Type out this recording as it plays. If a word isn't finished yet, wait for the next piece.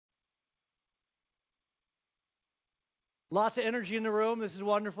Lots of energy in the room. This is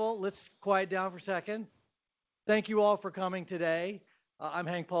wonderful. Let's quiet down for a second. Thank you all for coming today. I'm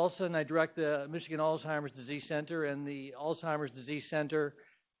Hank Paulson. I direct the Michigan Alzheimer's Disease Center, and the Alzheimer's Disease Center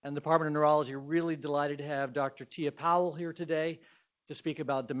and the Department of Neurology are really delighted to have Dr. Tia Powell here today to speak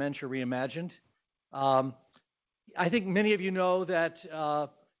about Dementia Reimagined. I think many of you know that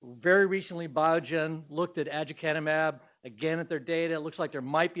very recently Biogen looked at aducanumab again at their data. It looks like there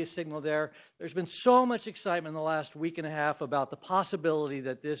might be a signal there. There's been so much excitement in the last week and a half about the possibility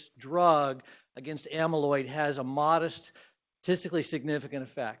that this drug against amyloid has a modest, statistically significant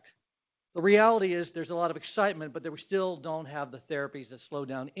effect. The reality is there's a lot of excitement, but we still don't have the therapies that slow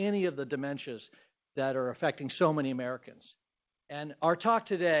down any of the dementias that are affecting so many Americans. And our talk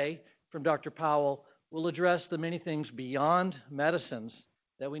today from Dr. Powell will address the many things beyond medicines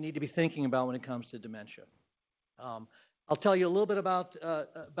that we need to be thinking about when it comes to dementia. I'll tell you a little bit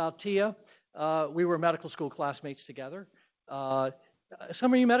about Tia. We were medical school classmates together.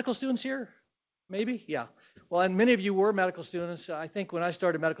 Some of you medical students here? Maybe? Yeah. Well, and many of you were medical students. I think when I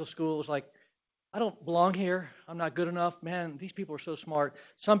started medical school, it was like, I don't belong here. I'm not good enough. Man, these people are so smart.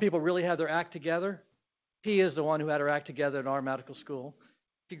 Some people really have their act together. Tia is the one who had her act together in our medical school.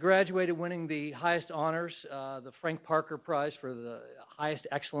 She graduated winning the highest honors, the Frank Parker Prize for the highest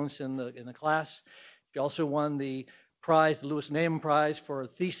excellence in the class. She also won the prize, the Lewis Neyman Prize for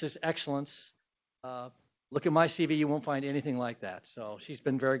thesis excellence. Look at my CV, you won't find anything like that. So she's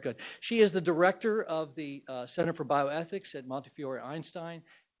been very good. She is the director of the Center for Bioethics at Montefiore Einstein.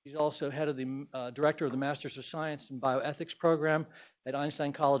 She's also head of the director of the Masters of Science in Bioethics program at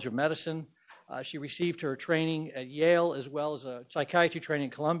Einstein College of Medicine. She received her training at Yale as well as a psychiatry training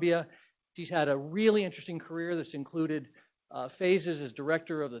at Columbia. She's had a really interesting career that's included phases as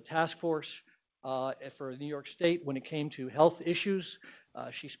director of the task force for New York State when it came to health issues.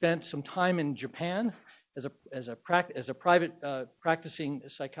 She spent some time in Japan as a private practicing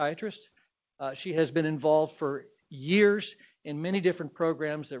psychiatrist. She has been involved for years in many different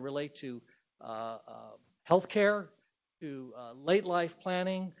programs that relate to healthcare, to late life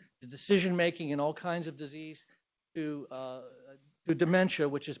planning, to decision making in all kinds of disease, to dementia,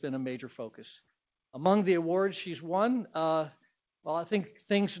 which has been a major focus. Among the awards she's won, well, I think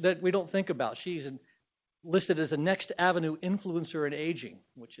things that we don't think about. She's listed as a Next Avenue influencer in aging,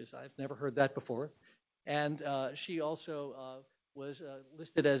 which is, I've never heard that before. And she also was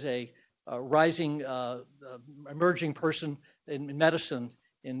listed as a rising, emerging person in medicine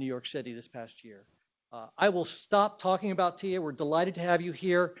in New York City this past year. I will stop talking about Tia. We're delighted to have you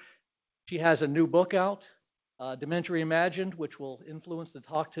here. She has a new book out, Dementia Reimagined, which will influence the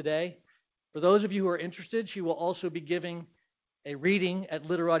talk today. For those of you who are interested, she will also be giving a reading at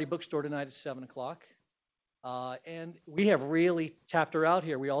Literati Bookstore tonight at 7 o'clock. And we have really tapped her out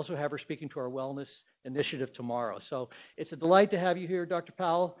here. We also have her speaking to our wellness initiative tomorrow. So it's a delight to have you here, Dr.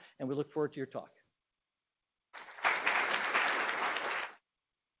 Powell, and we look forward to your talk.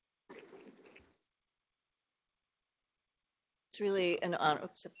 It's really an honor.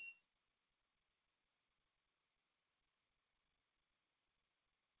 Oops.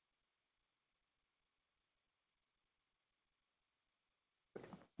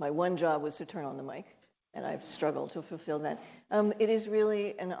 My one job was to turn on the mic, and I've struggled to fulfill that. It is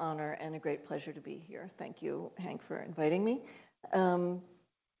really an honor and a great pleasure to be here. Thank you, Hank, for inviting me. Let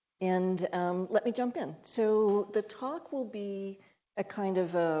me jump in. So the talk will be a kind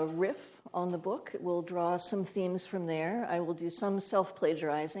of a riff on the book. We'll draw some themes from there. I will do some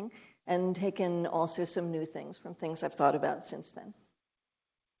self-plagiarizing and take in also some new things from things I've thought about since then.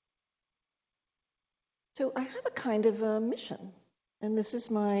 So I have a kind of a mission, and this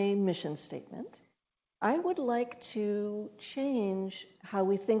is my mission statement. I would like to change how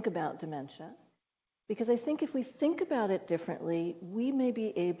we think about dementia, because I think if we think about it differently, we may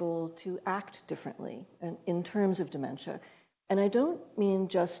be able to act differently in terms of dementia. And I don't mean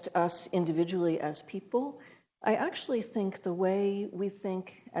just us individually as people. I actually think the way we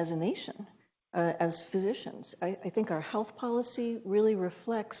think as a nation, as physicians. I think our health policy really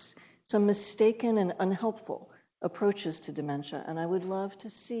reflects some mistaken and unhelpful approaches to dementia, and I would love to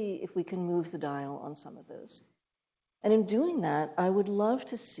see if we can move the dial on some of those. And in doing that, I would love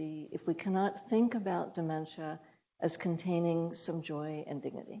to see if we cannot think about dementia as containing some joy and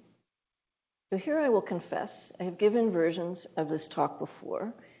dignity. So here I will confess, I have given versions of this talk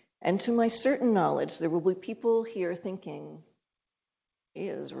before, and to my certain knowledge, there will be people here thinking, he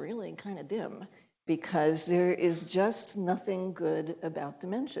is really kind of dim, because there is just nothing good about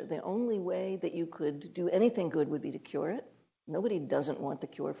dementia. The only way that you could do anything good would be to cure it. Nobody doesn't want the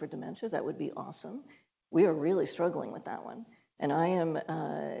cure for dementia. That would be awesome. We are really struggling with that one. And I am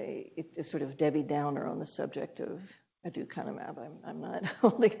a sort of Debbie Downer on the subject of aducanumab. I'm not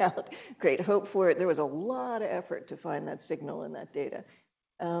holding out great hope for it. There was a lot of effort to find that signal in that data.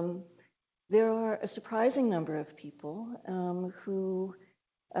 There are a surprising number of people who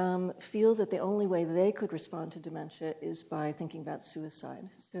feel that the only way they could respond to dementia is by thinking about suicide.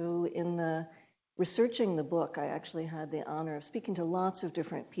 So in researching the book, I actually had the honor of speaking to lots of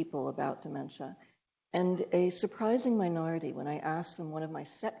different people about dementia. And a surprising minority, when I asked them one of my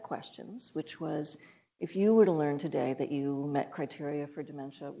set questions, which was, if you were to learn today that you met criteria for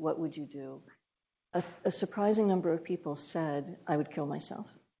dementia, what would you do? A surprising number of people said, I would kill myself.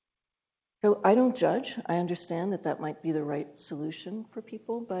 So I don't judge. I understand that that might be the right solution for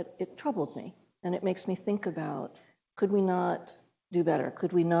people, but it troubled me. And it makes me think about, could we not do better?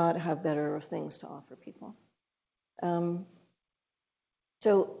 Could we not have better things to offer people? And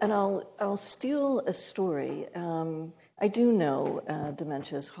I'll steal a story. I do know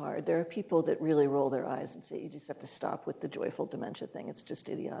dementia is hard. There are people that really roll their eyes and say, you just have to stop with the joyful dementia thing. It's just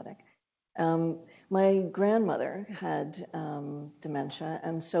idiotic. My grandmother had dementia,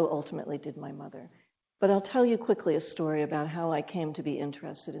 and so ultimately did my mother. But I'll tell you quickly a story about how I came to be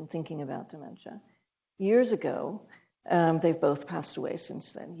interested in thinking about dementia. Years ago, they've both passed away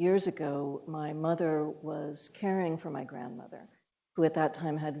since then. Years ago, my mother was caring for my grandmother, who at that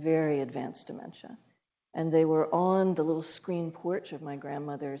time had very advanced dementia. And they were on the little screen porch of my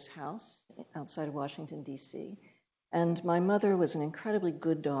grandmother's house outside of Washington, D.C. And my mother was an incredibly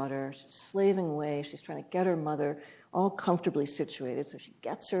good daughter. She's slaving away. She's trying to get her mother all comfortably situated. So she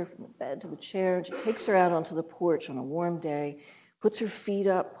gets her from the bed to the chair, and she takes her out onto the porch on a warm day, puts her feet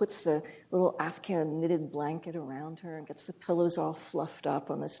up, puts the little Afghan knitted blanket around her, and gets the pillows all fluffed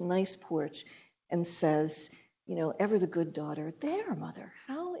up on this nice porch, and says, you know, ever the good daughter, there, mother,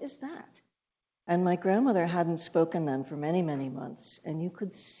 how is that? And my grandmother hadn't spoken then for many, many months, and you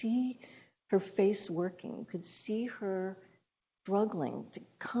could see her face working. You could see her struggling to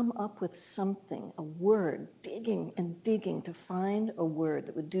come up with something, a word, digging and digging to find a word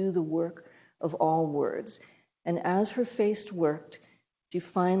that would do the work of all words. And as her face worked, she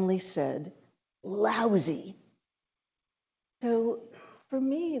finally said, lousy. So for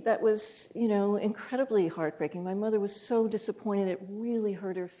me, that was, incredibly heartbreaking. My mother was so disappointed. It really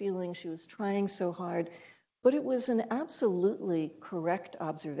hurt her feelings. She was trying so hard. But it was an absolutely correct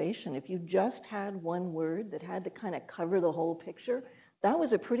observation. If you just had one word that had to kind of cover the whole picture, that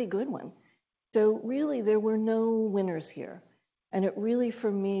was a pretty good one. So really, there were no winners here. And it really, for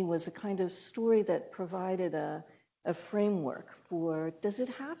me, was a kind of story that provided a framework for, does it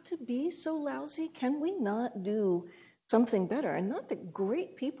have to be so lousy? Can we not do something better? And not that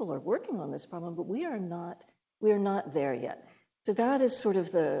great people are working on this problem, but we are not there yet. So that is sort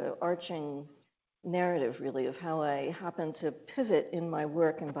of the arching narrative, really, of how I happen to pivot in my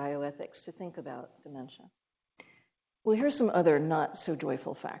work in bioethics to think about dementia. Well, here's some other not so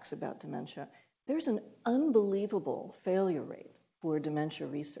joyful facts about dementia. There's an unbelievable failure rate for dementia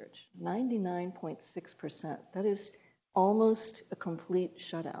research, 99.6%. That is almost a complete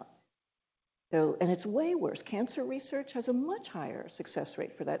shutout. So, and it's way worse. Cancer research has a much higher success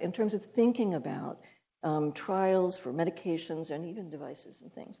rate for that in terms of thinking about trials for medications and even devices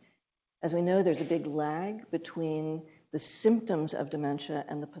and things. As we know, there's a big lag between the symptoms of dementia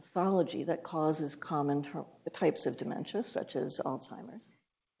and the pathology that causes common types of dementia, such as Alzheimer's.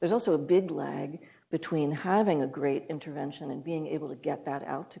 There's also a big lag between having a great intervention and being able to get that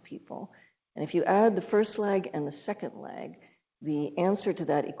out to people. And if you add the first lag and the second lag, the answer to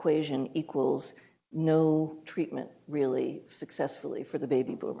that equation equals no treatment really successfully for the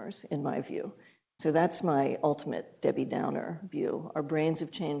baby boomers, in my view. So that's my ultimate Debbie Downer view. Our brains have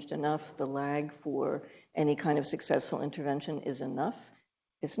changed enough. The lag for any kind of successful intervention is enough.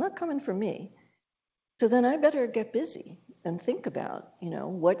 It's not coming for me. So then I better get busy and think about,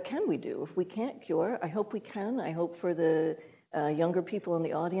 what can we do? If we can't cure, I hope we can. I hope for the younger people in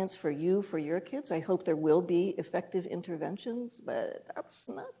the audience, for you, for your kids, I hope there will be effective interventions, but that's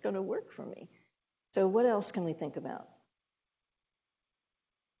not going to work for me. So what else can we think about?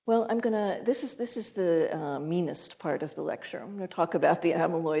 Well, this is the meanest part of the lecture. I'm going to talk about the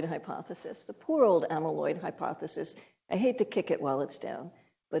amyloid hypothesis. The poor old amyloid hypothesis. I hate to kick it while it's down,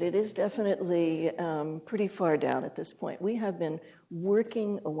 but it is definitely pretty far down at this point. We have been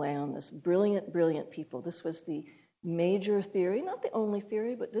working away on this. Brilliant, brilliant people. This was the major theory, not the only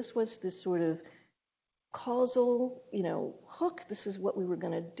theory, but this was this sort of causal, hook. This was what we were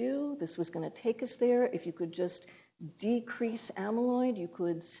going to do. This was going to take us there. If you could just decrease amyloid, you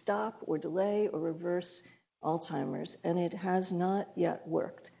could stop or delay or reverse Alzheimer's, and it has not yet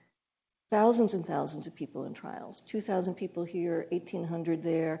worked. thousands and thousands of people in trials, 2,000 people here, 1,800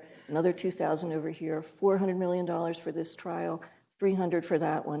 there, another 2,000 over here, $400 million for this trial, 300 for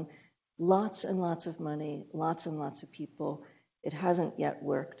that one. Lots and lots of money, lots and lots of people. It hasn't yet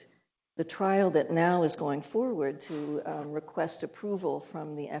worked. The trial that now is going forward to request approval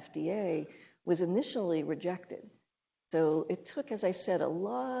from the FDA was initially rejected. So it took, as I said, a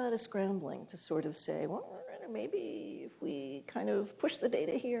lot of scrambling to sort of say, well, maybe if we kind of push the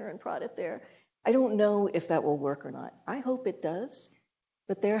data here and prod it there. I don't know if that will work or not. I hope it does,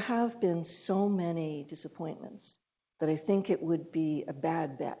 but there have been so many disappointments that I think it would be a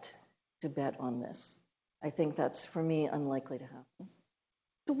bad bet to bet on this. I think that's, for me, unlikely to happen.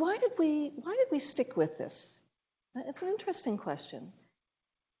 So why did we stick with this? It's an interesting question.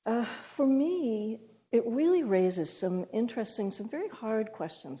 For me, it really raises some very hard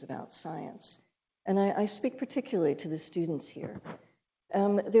questions about science. And I speak particularly to the students here.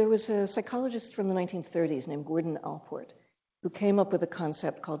 There was a psychologist from the 1930s named Gordon Allport who came up with a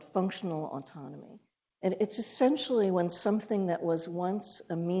concept called functional autonomy. And it's essentially when something that was once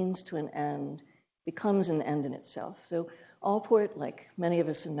a means to an end becomes an end in itself. So Allport, like many of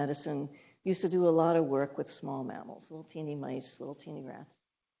us in medicine, used to do a lot of work with small mammals, little teeny mice, little teeny rats.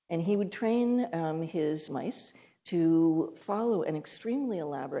 And he would train his mice to follow an extremely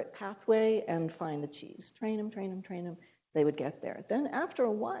elaborate pathway and find the cheese. Train them, train them, train them. They would get there. Then after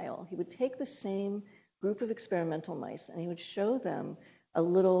a while, he would take the same group of experimental mice and he would show them a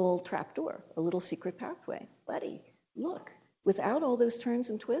little trapdoor, a little secret pathway. Buddy, look, without all those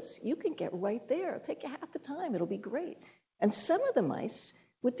turns and twists, you can get right there. It'll take you half the time. It'll be great. And some of the mice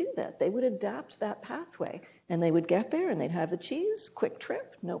would do that. They would adapt that pathway and they would get there and they'd have the cheese, quick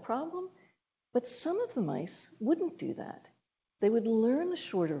trip, no problem. But some of the mice wouldn't do that. They would learn the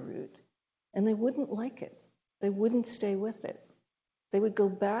shorter route and they wouldn't like it. They wouldn't stay with it. They would go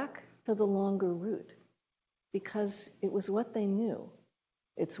back to the longer route because it was what they knew.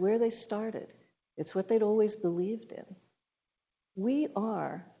 It's where they started. It's what they'd always believed in. We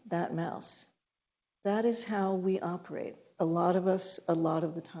are that mouse. That is how we operate. A lot of us, a lot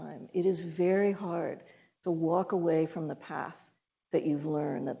of the time. It is very hard to walk away from the path that you've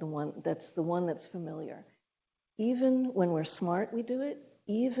learned, that's the one that's familiar. Even when we're smart, we do it.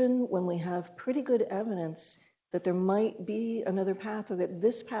 Even when we have pretty good evidence that there might be another path or that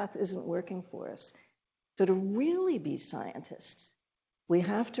this path isn't working for us. So to really be scientists, we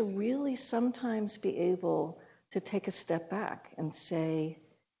have to really sometimes be able to take a step back and say,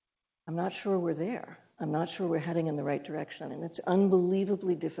 I'm not sure we're there. I'm not sure we're heading in the right direction. And it's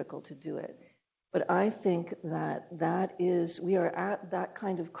unbelievably difficult to do it. But I think that we are at that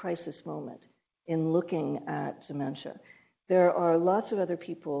kind of crisis moment in looking at dementia. There are lots of other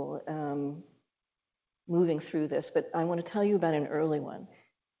people moving through this, but I want to tell you about an early one.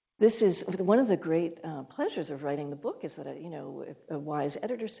 This is one of the great pleasures of writing the book is that, a wise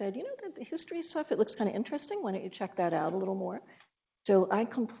editor said, the history stuff, it looks kind of interesting. Why don't you check that out a little more? So I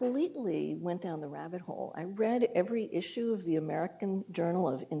completely went down the rabbit hole. I read every issue of the American Journal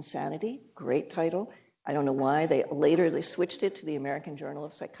of Insanity, great title. I don't know why. They switched it to the American Journal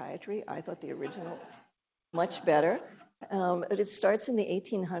of Psychiatry. I thought the original much better. But it starts in the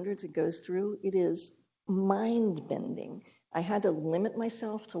 1800s. It goes through. It is mind-bending. I had to limit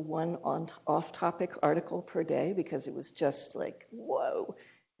myself to one off-topic article per day because it was just like, whoa.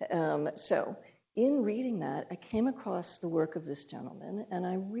 So in reading that, I came across the work of this gentleman, and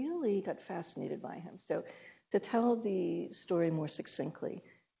I really got fascinated by him. So to tell the story more succinctly,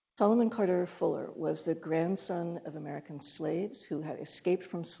 Solomon Carter Fuller was the grandson of American slaves who had escaped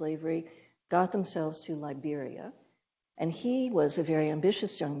from slavery, got themselves to Liberia. And he was a very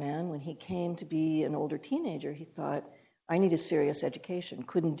ambitious young man. When he came to be an older teenager, he thought, I need a serious education.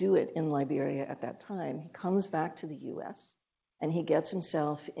 Couldn't do it in Liberia at that time. He comes back to the US, and he gets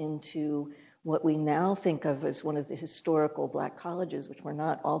himself into what we now think of as one of the historical black colleges, which were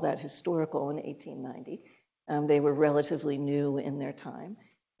not all that historical in 1890. They were relatively new in their time.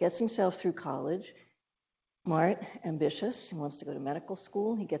 Gets himself through college, smart, ambitious. He wants to go to medical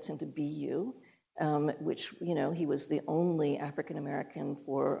school. He gets into BU, which, he was the only African American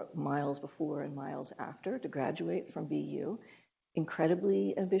for miles before and miles after to graduate from BU.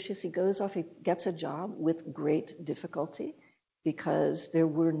 Incredibly ambitious. He goes off, he gets a job with great difficulty because there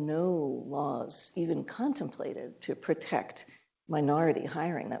were no laws even contemplated to protect minority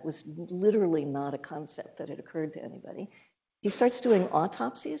hiring. That was literally not a concept that had occurred to anybody. He starts doing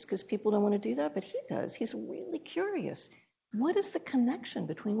autopsies because people don't want to do that, but he does. He's really curious. What is the connection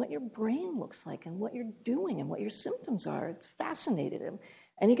between what your brain looks like and what you're doing and what your symptoms are? It's fascinated him.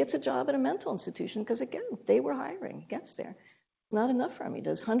 And he gets a job at a mental institution because, again, they were hiring. He gets there. Not enough for him. He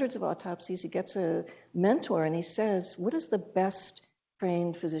does hundreds of autopsies. He gets a mentor and he says, what does the best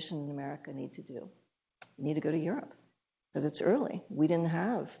trained physician in America need to do? You need to go to Europe because it's early. We didn't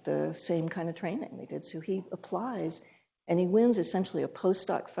have the same kind of training they did. So he applies and he wins essentially a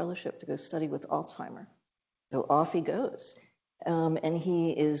postdoc fellowship to go study with Alzheimer. So off he goes. And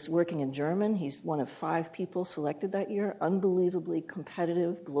he is working in German. He's one of 5 people selected that year. Unbelievably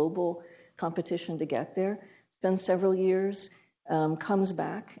competitive global competition to get there. Spends several years. Comes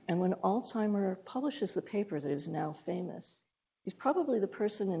back, and when Alzheimer publishes the paper that is now famous, he's probably the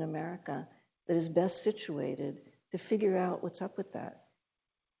person in America that is best situated to figure out what's up with that.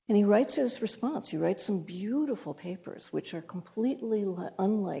 And he writes his response. He writes some beautiful papers, which are completely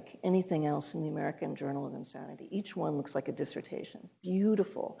unlike anything else in the American Journal of Insanity. Each one looks like a dissertation.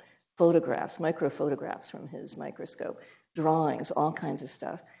 Beautiful photographs, microphotographs from his microscope, drawings, all kinds of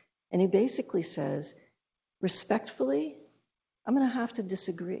stuff. And he basically says, respectfully, I'm going to have to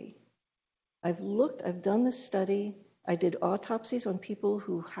disagree. I've done this study. I did autopsies on people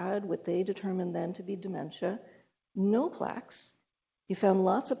who had what they determined then to be dementia, no plaques. He found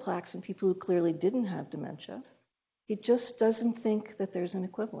lots of plaques in people who clearly didn't have dementia. He just doesn't think that there's an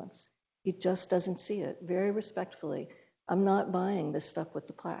equivalence. He just doesn't see it. Very respectfully, I'm not buying this stuff with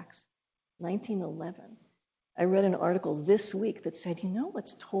the plaques. 1911. I read an article this week that said, you know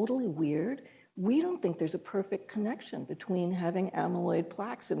what's totally weird? We don't think there's a perfect connection between having amyloid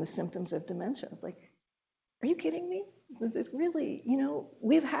plaques and the symptoms of dementia. Like, are you kidding me? Really,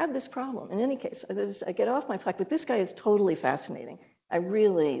 we've had this problem. In any case, I get off my plaque, but this guy is totally fascinating.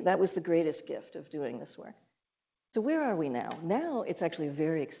 That was the greatest gift of doing this work. So where are we now? Now it's actually a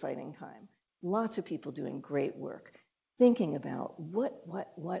very exciting time. Lots of people doing great work, thinking about what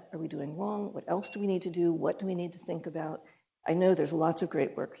are we doing wrong? What else do we need to do? What do we need to think about? I know there's lots of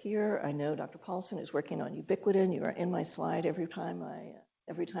great work here. I know Dr. Paulson is working on ubiquitin. You are in my slide every time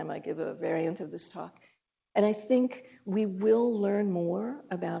I give a variant of this talk. And I think we will learn more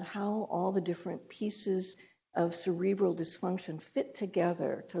about how all the different pieces of cerebral dysfunction fit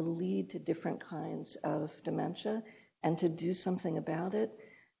together to lead to different kinds of dementia and to do something about it.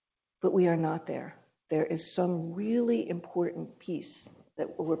 But we are not there. There is some really important piece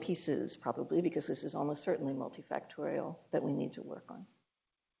or pieces probably, because this is almost certainly multifactorial, that we need to work on.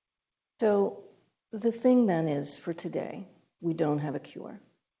 So the thing then is, for today, we don't have a cure.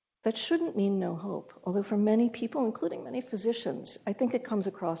 That shouldn't mean no hope, although for many people, including many physicians, I think it comes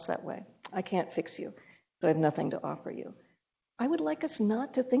across that way. I can't fix you, so I have nothing to offer you. I would like us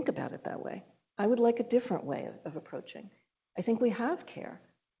not to think about it that way. I would like a different way of approaching. I think we have care.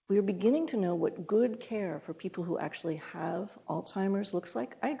 We are beginning to know what good care for people who actually have Alzheimer's looks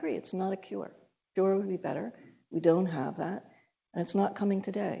like. I agree, it's not a cure. Cure would be better. We don't have that, and it's not coming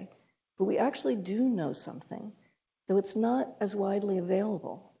today. But we actually do know something, though it's not as widely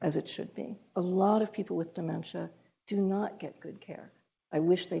available as it should be. A lot of people with dementia do not get good care. I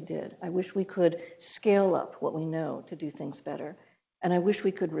wish they did. I wish we could scale up what we know to do things better, and I wish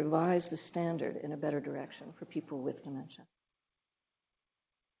we could revise the standard in a better direction for people with dementia.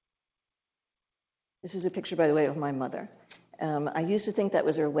 This is a picture, by the way, of my mother. I used to think that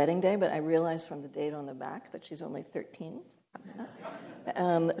was her wedding day, but I realized from the date on the back that she's only 13.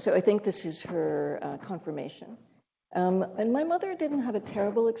 So I think this is her confirmation. And my mother didn't have a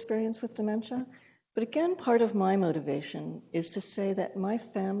terrible experience with dementia, but again, part of my motivation is to say that my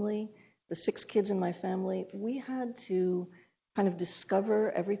family, the 6 kids in my family, we had to kind of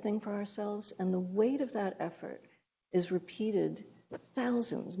discover everything for ourselves, and the weight of that effort is repeated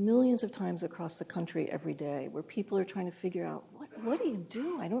thousands, millions of times across the country every day, where people are trying to figure out, what do you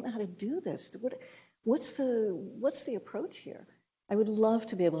do? I don't know how to do this. What's the approach here? I would love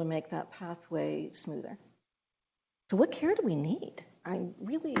to be able to make that pathway smoother. So what care do we need?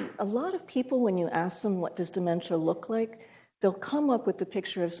 A lot of people, when you ask them what does dementia look like, they'll come up with the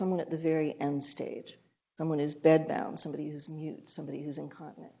picture of someone at the very end stage, someone who's bedbound, somebody who's mute, somebody who's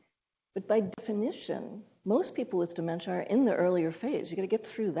incontinent. But by definition, most people with dementia are in the earlier phase. You've got to get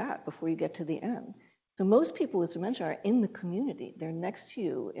through that before you get to the end. So most people with dementia are in the community. They're next to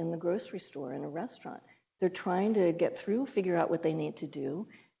you in the grocery store, in a restaurant. They're trying to get through, figure out what they need to do.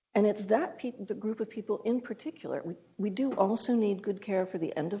 And it's the group of people in particular. We do also need good care for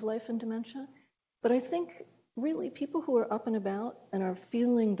the end of life in dementia. But I think really people who are up and about and are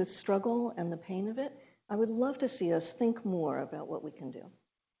feeling the struggle and the pain of it, I would love to see us think more about what we can do.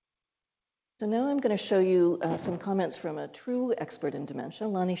 So now I'm going to show you some comments from a true expert in dementia,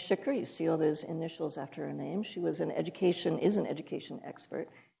 Lonnie Schicker. You see all those initials after her name. She is an education expert,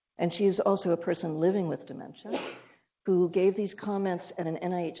 and she is also a person living with dementia who gave these comments at an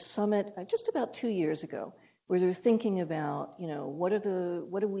NIH summit just about 2 years ago, where they're thinking about, what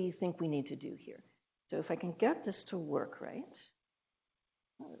do we think we need to do here? So if I can get this to work right,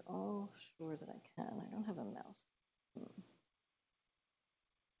 I'm not at all sure that I can. I don't have a mouse.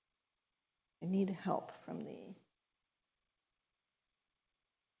 I need help from the...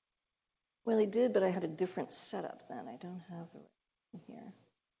 Well, I did, but I had a different setup then. I don't have the right one here.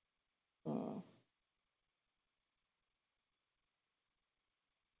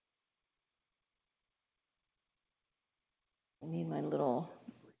 I need my little...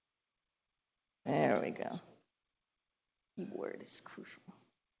 There we go. Keyboard is crucial.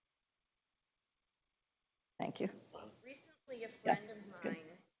 Thank you. Recently, a friend of mine.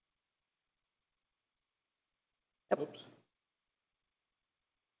 Yep. Oops.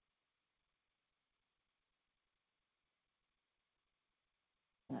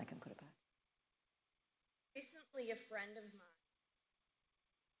 And I can put it back. Recently, a friend of mine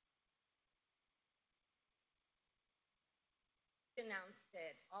announced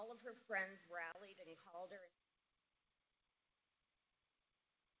it. All of her friends rallied and called her.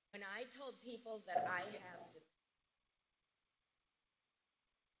 When I told people that I have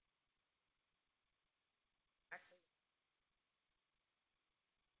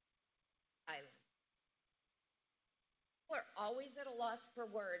silence. People are always at a loss for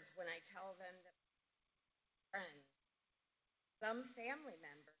words when I tell them that friends, some family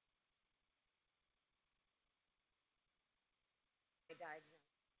members, I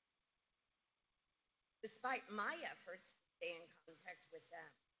diagnosed. Despite my efforts to stay in contact with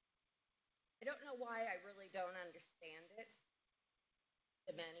them. I don't know why I really don't understand it,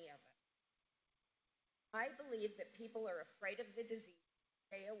 to many of us. I believe that people are afraid of the disease,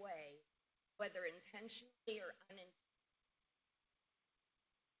 stay away, whether intentionally or unintentionally,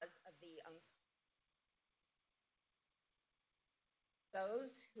 because of the uncomfortable.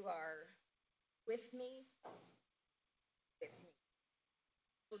 Those who are with me,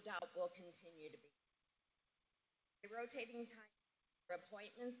 no doubt will continue to be. The rotating time for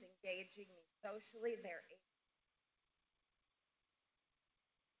appointments, engaging me socially, they're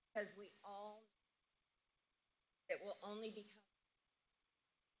because we all know it will only become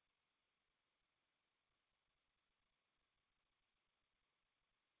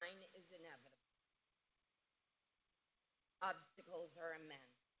mine is inevitable. Obstacles are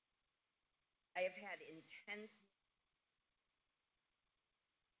immense. I have had intense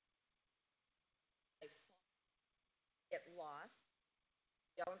get lost,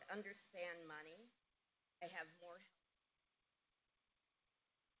 don't understand money. I have more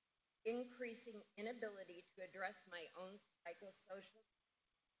increasing inability to address my own psychosocial.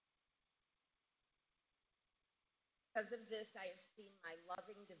 Because of this, I have seen my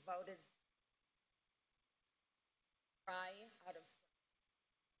loving, devoted cry out of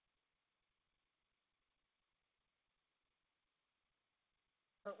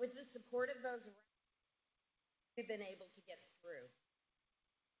but with the support of those around, we've been able to get through.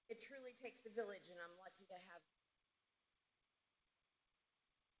 It truly takes a village, and I'm lucky to have.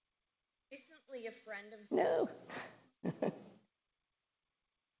 Recently, a friend of No.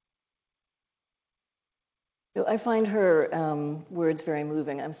 So I find her words very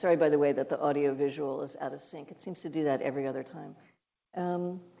moving. I'm sorry, by the way, that the audio-visual is out of sync. It seems to do that every other time.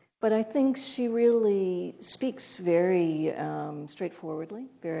 But I think she really speaks very straightforwardly,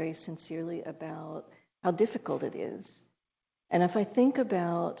 very sincerely about how difficult it is. And if I think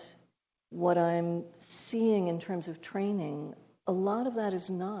about what I'm seeing in terms of training, a lot of that is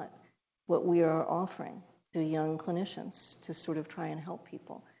not what we are offering to young clinicians to sort of try and help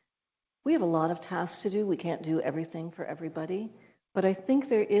people. We have a lot of tasks to do. We can't do everything for everybody. But I think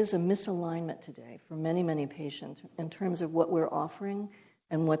there is a misalignment today for many, many patients in terms of what we're offering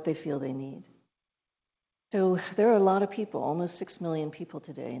and what they feel they need. So there are a lot of people, almost 6 million people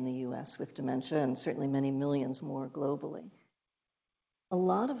today in the US with dementia, and certainly many millions more globally. A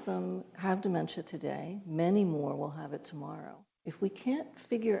lot of them have dementia today. Many more will have it tomorrow. If we can't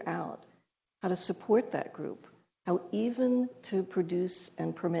figure out how to support that group, how even to produce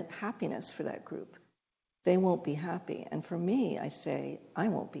and permit happiness for that group, they won't be happy. And for me, I say, I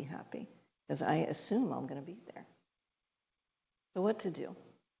won't be happy because I assume I'm going to be there. So what to do?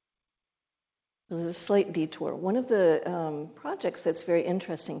 So there's a slight detour. One of the projects that's very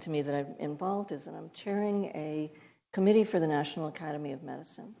interesting to me that I'm involved is that I'm chairing a committee for the National Academy of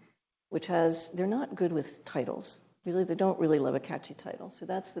Medicine, which they're not good with titles. Really, they don't really love a catchy title. So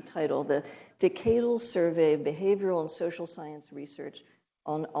that's the title, the Decadal Survey of Behavioral and Social Science Research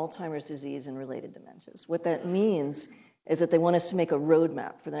on Alzheimer's Disease and Related Dementias. What that means is that they want us to make a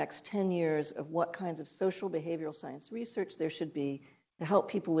roadmap for the next 10 years of what kinds of social behavioral science research there should be to help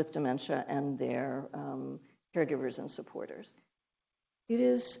people with dementia and their caregivers and supporters. It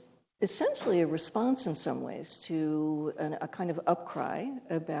is essentially a response in some ways to a kind of upcry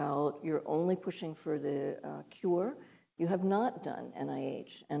about you're only pushing for the cure. You have not done,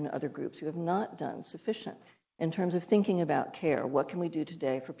 NIH and other groups, you have not done sufficient in terms of thinking about care. What can we do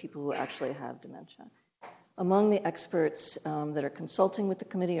today for people who actually have dementia? Among the experts that are consulting with the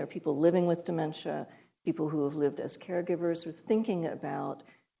committee are people living with dementia, people who have lived as caregivers, who are thinking about,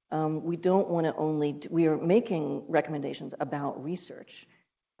 we don't want to only, we are making recommendations about research,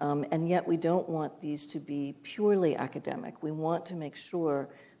 and yet we don't want these to be purely academic. We want to make sure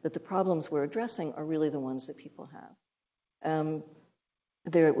that the problems we're addressing are really the ones that people have.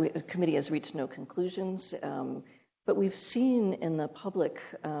 The committee has reached no conclusions, but we've seen in the public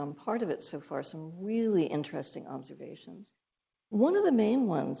part of it so far some really interesting observations. One of the main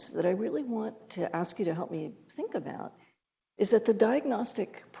ones that I really want to ask you to help me think about is that the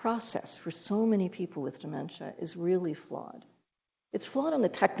diagnostic process for so many people with dementia is really flawed. It's flawed on the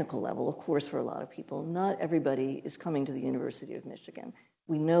technical level, of course, for a lot of people. Not everybody is coming to the University of Michigan.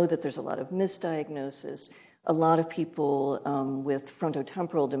 We know that there's a lot of misdiagnosis. A lot of people with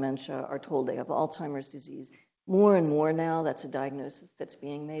frontotemporal dementia are told they have Alzheimer's disease. More and more now, that's a diagnosis that's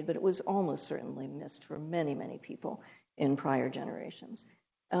being made, but it was almost certainly missed for many, many people in prior generations.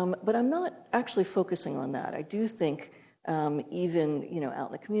 But I'm not actually focusing on that. I do think even out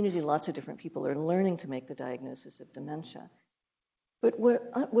in the community, lots of different people are learning to make the diagnosis of dementia. But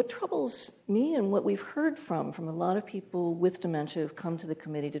what troubles me and what we've heard from a lot of people with dementia who've come to the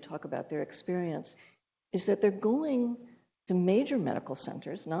committee to talk about their experience is that they're going to major medical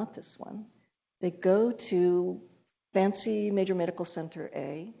centers, not this one. They go to fancy major medical center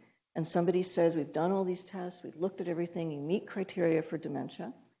A, and somebody says, we've done all these tests, we've looked at everything, you meet criteria for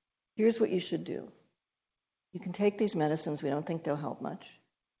dementia. Here's what you should do. You can take these medicines, we don't think they'll help much.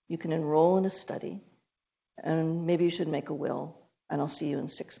 You can enroll in a study, and maybe you should make a will, and I'll see you in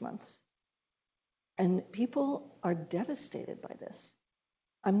 6 months. And people are devastated by this.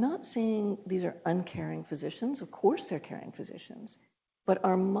 I'm not saying these are uncaring physicians. Of course they're caring physicians. But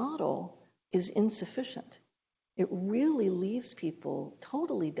our model is insufficient. It really leaves people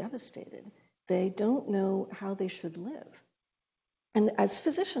totally devastated. They don't know how they should live. And as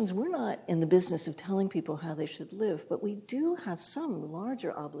physicians, we're not in the business of telling people how they should live, but we do have some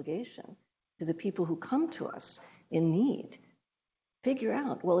larger obligation to the people who come to us in need. Figure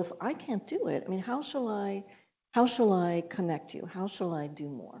out, well, if I can't do it, how shall I connect you? How shall I do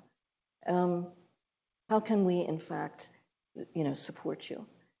more? How can we, in fact, support you?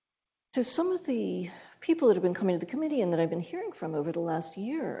 So some of the people that have been coming to the committee and that I've been hearing from over the last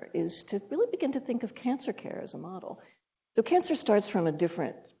year is to really begin to think of cancer care as a model. So cancer starts from a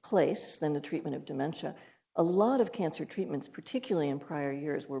different place than the treatment of dementia. A lot of cancer treatments, particularly in prior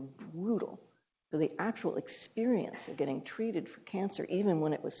years, were brutal. So the actual experience of getting treated for cancer, even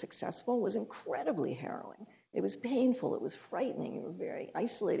when it was successful, was incredibly harrowing. It was painful, it was frightening, you were very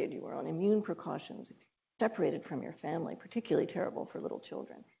isolated, you were on immune precautions, separated from your family, particularly terrible for little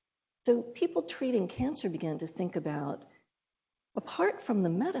children. So people treating cancer began to think about, apart from the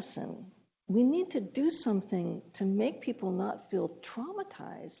medicine, we need to do something to make people not feel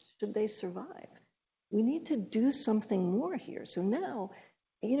traumatized should they survive. We need to do something more here. So now,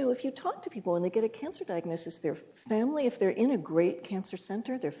 if you talk to people and they get a cancer diagnosis, their family, if they're in a great cancer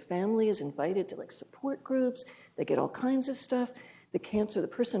center, their family is invited to support groups. They get all kinds of stuff. The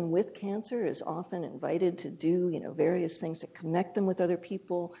person with cancer is often invited to do, various things to connect them with other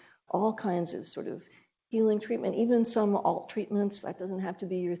people, all kinds of sort of healing treatment, even some alt treatments. That doesn't have to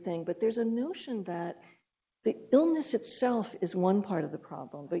be your thing. But there's a notion that the illness itself is one part of the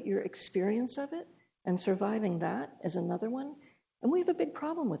problem, but your experience of it and surviving that is another one. And we have a big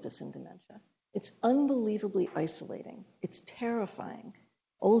problem with this in dementia. It's unbelievably isolating. It's terrifying.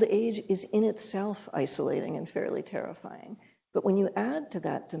 Old age is in itself isolating and fairly terrifying. But when you add to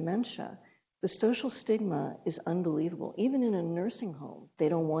that dementia, the social stigma is unbelievable. Even in a nursing home, they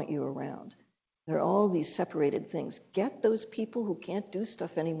don't want you around. There are all these separated things. Get those people who can't do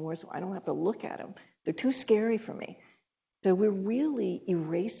stuff anymore so I don't have to look at them. They're too scary for me. So we're really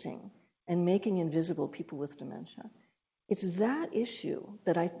erasing and making invisible people with dementia. It's that issue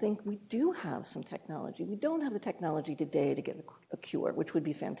that I think we do have some technology. We don't have the technology today to get a cure, which would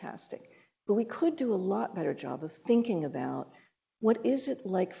be fantastic. But we could do a lot better job of thinking about what is it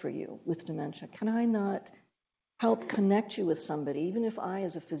like for you with dementia? Can I not help connect you with somebody, even if I,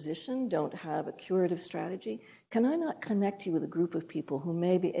 as a physician, don't have a curative strategy? Can I not connect you with a group of people who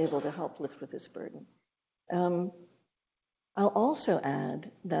may be able to help lift with this burden? I'll also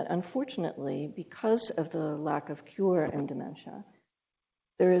add that, unfortunately, because of the lack of cure in dementia,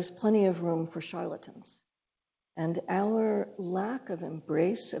 there is plenty of room for charlatans. And our lack of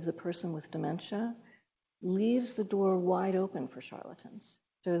embrace of the person with dementia leaves the door wide open for charlatans.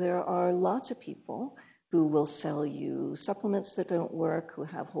 So there are lots of people who will sell you supplements that don't work, who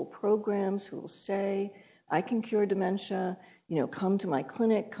have whole programs, who will say, I can cure dementia, come to my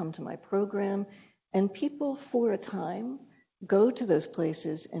clinic, come to my program. And people, for a time, go to those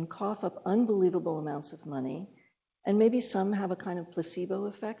places and cough up unbelievable amounts of money. And maybe some have a kind of placebo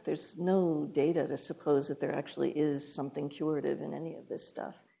effect. There's no data to suppose that there actually is something curative in any of this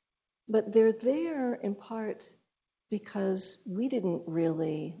stuff. But they're there in part because we didn't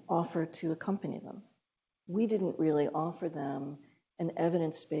really offer to accompany them. We didn't really offer them an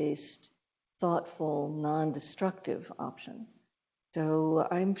evidence-based, thoughtful, non-destructive option. So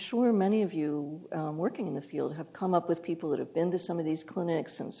I'm sure many of you working in the field have come up with people that have been to some of these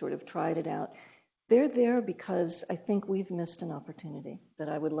clinics and sort of tried it out. They're there because I think we've missed an opportunity that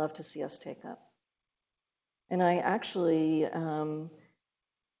I would love to see us take up. And I actually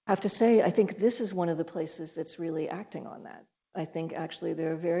have to say, I think this is one of the places that's really acting on that. I think actually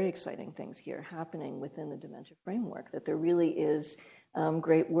there are very exciting things here happening within the dementia framework, that there really is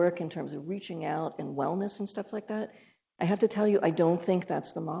great work in terms of reaching out and wellness and stuff like that. I have to tell you, I don't think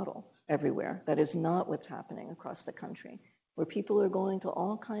that's the model everywhere. That is not what's happening across the country, where people are going to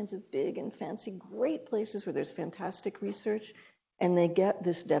all kinds of big and fancy, great places where there's fantastic research, and they get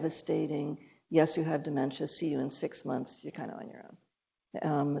this devastating, yes, you have dementia, see you in 6 months, you're kind of on your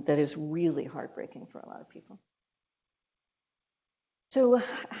own. That is really heartbreaking for a lot of people. So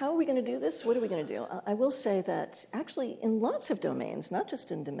how are we going to do this? What are we going to do? I will say that actually in lots of domains, not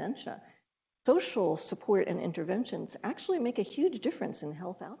just in dementia, social support and interventions actually make a huge difference in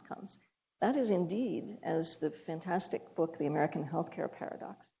health outcomes. That is indeed, as the fantastic book, The American Healthcare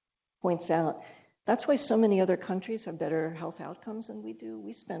Paradox, points out, that's why so many other countries have better health outcomes than we do.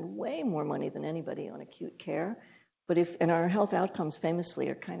 We spend way more money than anybody on acute care, and our health outcomes famously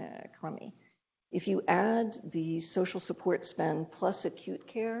are kind of crummy. If you add the social support spend plus acute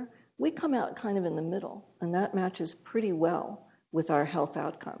care, we come out kind of in the middle, and that matches pretty well with our health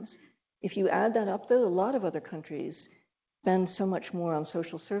outcomes. If you add that up, though, a lot of other countries spend so much more on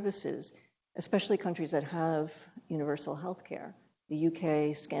social services, especially countries that have universal health care, the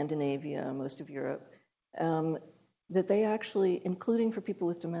UK, Scandinavia, most of Europe, that they actually, including for people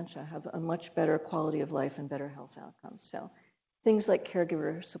with dementia, have a much better quality of life and better health outcomes. So things like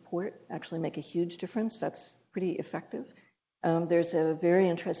caregiver support actually make a huge difference. That's pretty effective. There's a very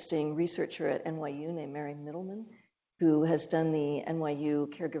interesting researcher at NYU named Mary Middleman who has done the NYU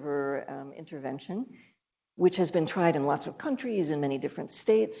caregiver intervention, which has been tried in lots of countries in many different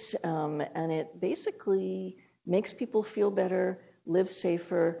states. And it basically makes people feel better, live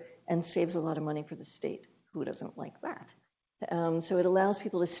safer, and saves a lot of money for the state. Who doesn't like that? So it allows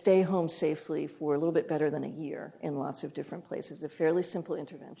people to stay home safely for a little bit better than a year in lots of different places. A fairly simple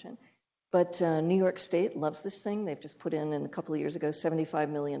intervention. But New York State loves this thing. They've just put in a couple of years ago, $75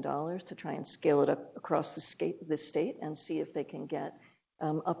 million to try and scale it up across the state and see if they can get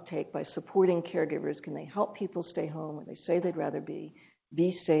uptake by supporting caregivers. Can they help people stay home where they say they'd rather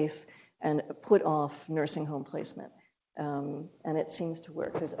be safe, and put off nursing home placement? And it seems to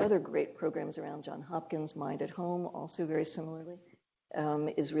work. There's other great programs around. Johns Hopkins Mind at Home, also very similarly,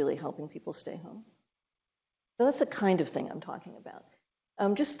 is really helping people stay home. So that's the kind of thing I'm talking about.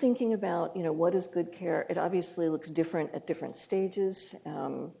 Just thinking about, what is good care? It obviously looks different at different stages.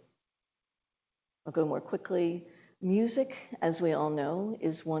 I'll go more quickly. Music, as we all know,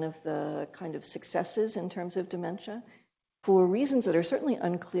 is one of the kind of successes in terms of dementia. For reasons that are certainly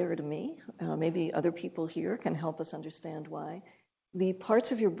unclear to me, maybe other people here can help us understand why. The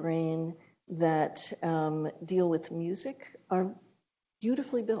parts of your brain that deal with music are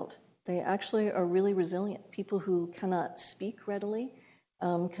beautifully built. They actually are really resilient. People who cannot speak readily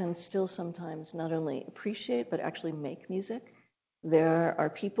can still sometimes not only appreciate, but actually make music. There are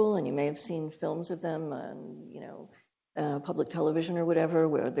people, and you may have seen films of them on, public television or whatever,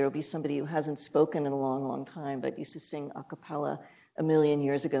 where there'll be somebody who hasn't spoken in a long, long time, but used to sing a cappella a million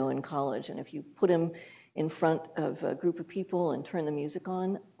years ago in college. And if you put him in front of a group of people and turn the music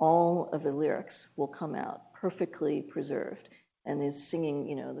on, all of the lyrics will come out perfectly preserved, and is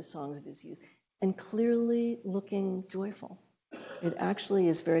singing, the songs of his youth, and clearly looking joyful. It actually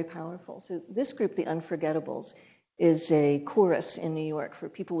is very powerful. So this group, the Unforgettables, is a chorus in New York for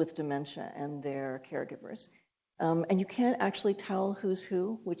people with dementia and their caregivers. And you can't actually tell who's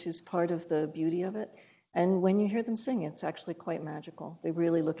who, which is part of the beauty of it. And when you hear them sing, it's actually quite magical. They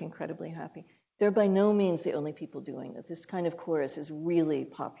really look incredibly happy. They're by no means the only people doing it. This kind of chorus is really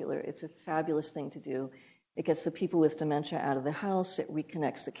popular. It's a fabulous thing to do. It gets the people with dementia out of the house. It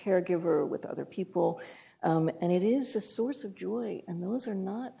reconnects the caregiver with other people. And it is a source of joy, and those are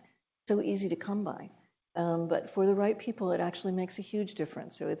not so easy to come by. But for the right people, it actually makes a huge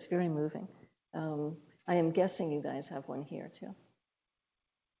difference. So it's very moving. I am guessing you guys have one here too.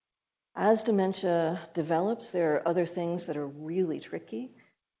 As dementia develops, there are other things that are really tricky.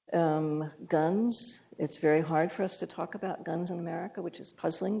 Guns. It's very hard for us to talk about guns in America, which is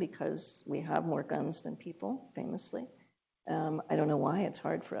puzzling because we have more guns than people, famously. I don't know why it's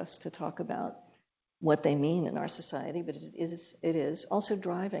hard for us to talk about what they mean in our society, but it is. Also,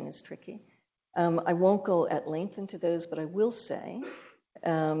 driving is tricky. I won't go at length into those, but I will say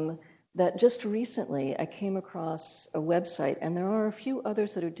that just recently I came across a website, and there are a few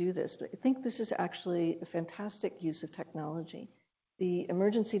others that do this, but I think this is actually a fantastic use of technology. The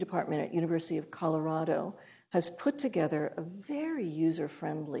emergency department at University of Colorado has put together a very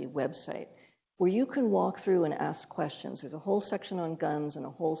user-friendly website where you can walk through and ask questions. There's a whole section on guns and a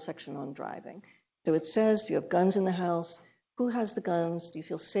whole section on driving. So it says, do you have guns in the house? Who has the guns? Do you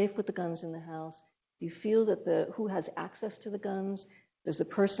feel safe with the guns in the house? Do you feel that who has access to the guns? Does the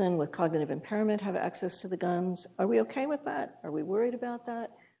person with cognitive impairment have access to the guns? Are we okay with that? Are we worried about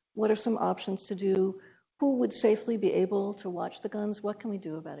that? What are some options to do? Who would safely be able to watch the guns? What can we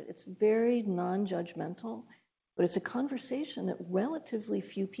do about it? It's very non-judgmental, but it's a conversation that relatively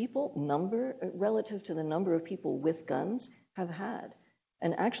few people, relative to the number of people with guns, have had.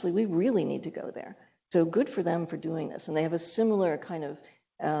 And actually, we really need to go there. So good for them for doing this. And they have a similar kind of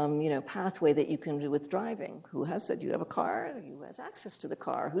pathway that you can do with driving. Who has said you have a car? Who has access to the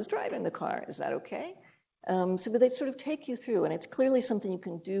car? Who's driving the car? Is that okay? But they sort of take you through, and it's clearly something you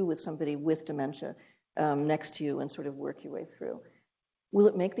can do with somebody with dementia next to you and sort of work your way through. Will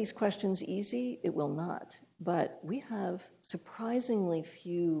it make these questions easy? It will not. But we have surprisingly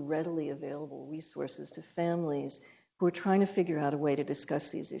few readily available resources to families who are trying to figure out a way to discuss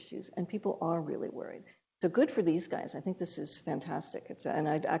these issues, and people are really worried. So good for these guys. I think this is fantastic. And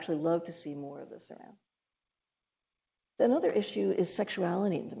I'd actually love to see more of this around. Another issue is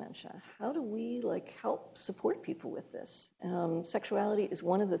sexuality in dementia. How do we help support people with this? Sexuality is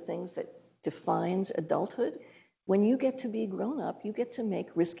one of the things that defines adulthood. When you get to be grown up, you get to make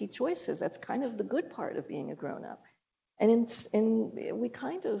risky choices. That's kind of the good part of being a grown up. And we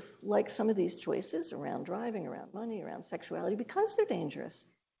kind of like some of these choices around driving, around money, around sexuality, because they're dangerous.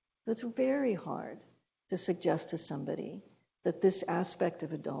 So it's very hard to suggest to somebody that this aspect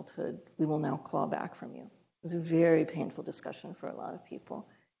of adulthood we will now claw back from you. It's a very painful discussion for a lot of people.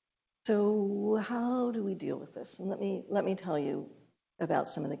 So how do we deal with this? And let me tell you about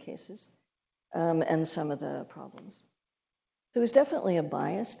some of the cases and some of the problems. So there's definitely a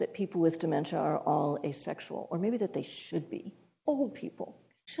bias that people with dementia are all asexual, or maybe that they should be. Old people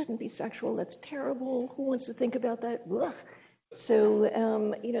shouldn't be sexual. That's terrible. Who wants to think about that? Ugh. So,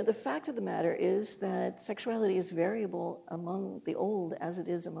 the fact of the matter is that sexuality is variable among the old as it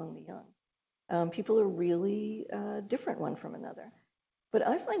is among the young. People are really different one from another. But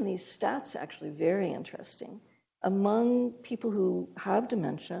I find these stats actually very interesting. Among people who have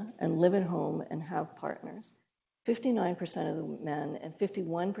dementia and live at home and have partners, 59% of the men and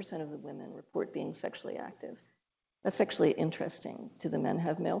 51% of the women report being sexually active. That's actually interesting. Do the men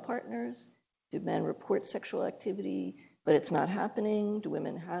have male partners? Do men report sexual activity, but it's not happening? Do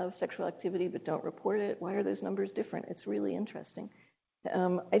women have sexual activity but don't report it? Why are those numbers different? It's really interesting.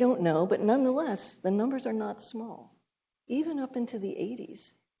 I don't know, but nonetheless, the numbers are not small. Even up into the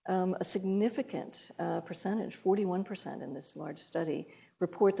 80s, a significant percentage, 41% in this large study,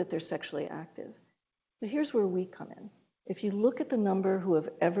 report that they're sexually active. So here's where we come in. If you look at the number who have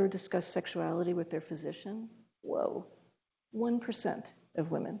ever discussed sexuality with their physician, whoa, 1%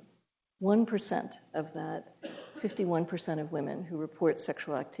 of women. 1% of that 51% of women who report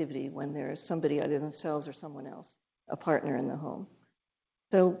sexual activity when there's somebody, either themselves or someone else, a partner in the home.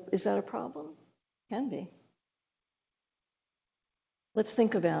 So is that a problem? Can be. Let's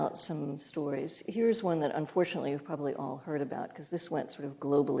think about some stories. Here's one that unfortunately you've probably all heard about because this went sort of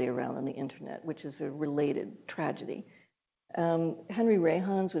globally around on the internet, which is a related tragedy. Henry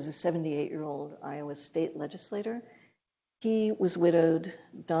Rayhans was a 78-year-old Iowa state legislator. He was widowed.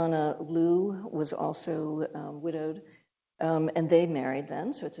 Donna Liu was also widowed, and they married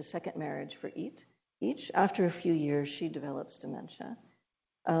then, so it's a second marriage for each. After a few years, she develops dementia.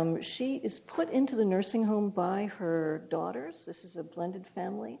 She is put into the nursing home by her daughters. This is a blended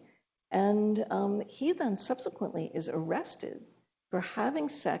family. And he then subsequently is arrested for having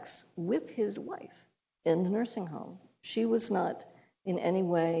sex with his wife in the nursing home. She was not in any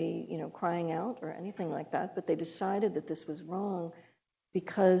way, crying out or anything like that, but they decided that this was wrong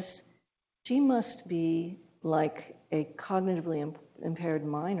because she must be like a cognitively impaired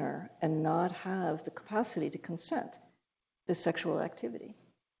minor and not have the capacity to consent to sexual activity.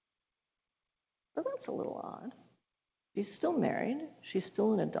 But that's a little odd. She's still married. She's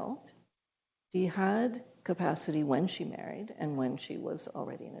still an adult. She had capacity when she married and when she was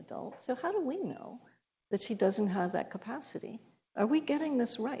already an adult. So how do we know that she doesn't have that capacity? Are we getting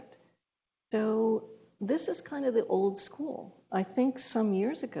this right? So this is kind of the old school. I think some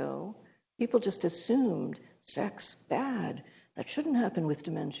years ago, people just assumed sex, bad. That shouldn't happen with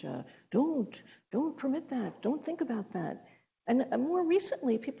dementia. Don't permit that. Don't think about that. And more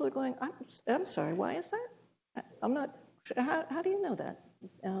recently, people are going, I'm sorry, why is that? I'm not, how do you know that?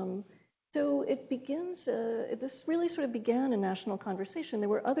 So it begins, this really sort of began a national conversation. There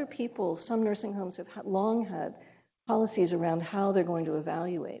were other people, some nursing homes have long had policies around how they're going to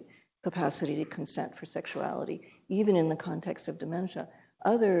evaluate capacity to consent for sexuality, even in the context of dementia.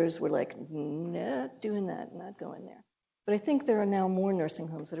 Others were like, not doing that, not going there. But I think there are now more nursing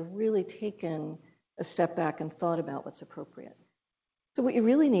homes that have really taken a step back and thought about what's appropriate. So what you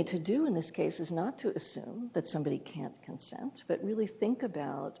really need to do in this case is not to assume that somebody can't consent, but really think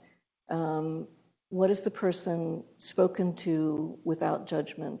about what does the person spoken to without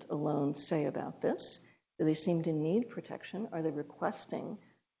judgment alone say about this? Do they seem to need protection? Are they requesting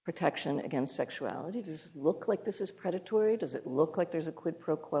protection against sexuality? Does it look like this is predatory? Does it look like there's a quid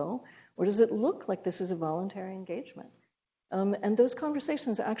pro quo? Or does it look like this is a voluntary engagement? And those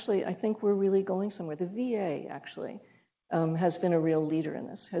conversations actually, I think we're really going somewhere. The VA actually has been a real leader in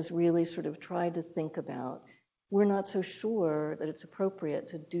this, has really sort of tried to think about, we're not so sure that it's appropriate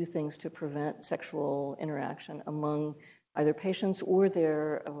to do things to prevent sexual interaction among either patients or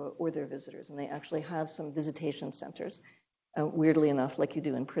their visitors. And they actually have some visitation centers, weirdly enough, like you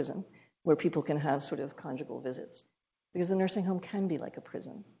do in prison, where people can have sort of conjugal visits. Because the nursing home can be like a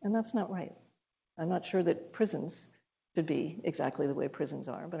prison, and that's not right. I'm not sure that prisons should be exactly the way prisons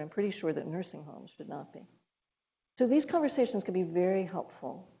are, but I'm pretty sure that nursing homes should not be. So these conversations can be very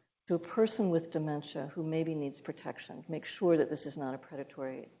helpful to a person with dementia who maybe needs protection, make sure that this is not a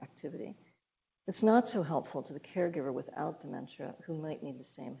predatory activity. It's not so helpful to the caregiver without dementia who might need the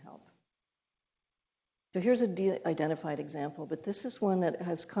same help. So here's a de-identified example, but this is one that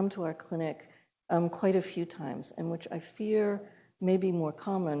has come to our clinic quite a few times, and which I fear may be more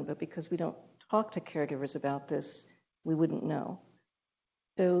common, but because we don't talk to caregivers about this, we wouldn't know.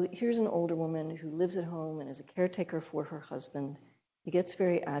 So here's an older woman who lives at home and is a caretaker for her husband. He gets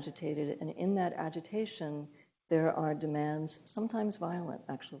very agitated, and in that agitation, there are demands, sometimes violent,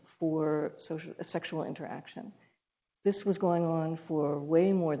 actually, for sexual interaction. This was going on for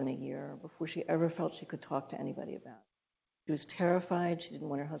way more than a year before she ever felt she could talk to anybody about it. She was terrified. She didn't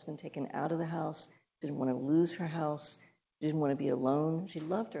want her husband taken out of the house, didn't want to lose her house, she didn't want to be alone. She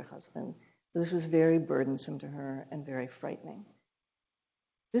loved her husband, but this was very burdensome to her and very frightening.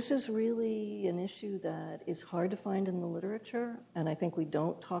 This is really an issue that is hard to find in the literature, and I think we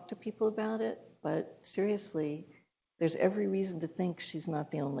don't talk to people about it, but seriously, there's every reason to think she's not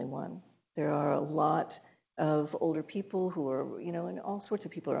the only one. There are a lot of older people who are, and all sorts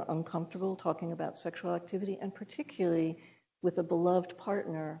of people are uncomfortable talking about sexual activity, and particularly with a beloved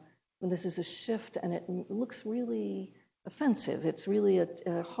partner, when this is a shift and it looks really offensive. It's really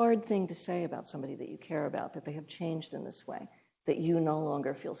a hard thing to say about somebody that you care about, that they have changed in this way, that you no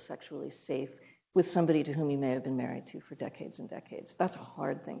longer feel sexually safe with somebody to whom you may have been married to for decades and decades. That's a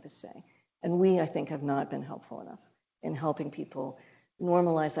hard thing to say. And we, I think, have not been helpful enough in helping people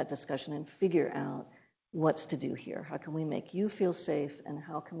normalize that discussion and figure out what's to do here. How can we make you feel safe, and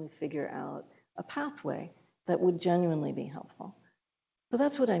how can we figure out a pathway that would genuinely be helpful? So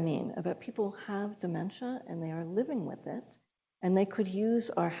that's what I mean about people have dementia and they are living with it, and they could use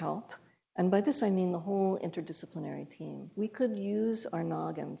our help. And by this, I mean the whole interdisciplinary team. We could use our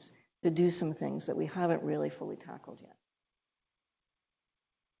noggins to do some things that we haven't really fully tackled yet.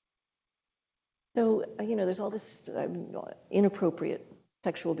 So, there's all this inappropriate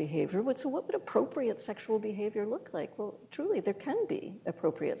sexual behavior. So what would appropriate sexual behavior look like? Well, truly, there can be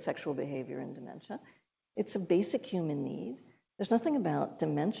appropriate sexual behavior in dementia. It's a basic human need. There's nothing about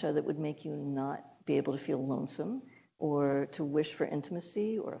dementia that would make you not be able to feel lonesome or to wish for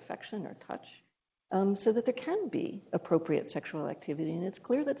intimacy or affection or touch, so that there can be appropriate sexual activity. And it's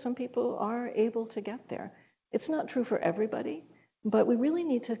clear that some people are able to get there. It's not true for everybody, but we really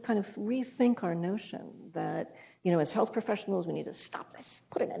need to kind of rethink our notion that, as health professionals, we need to stop this,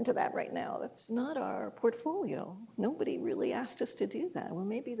 put an end to that right now. That's not our portfolio. Nobody really asked us to do that. Well,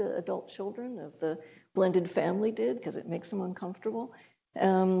 maybe the adult children of the blended family did because it makes them uncomfortable.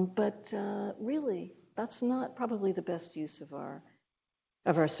 But really, that's not probably the best use of our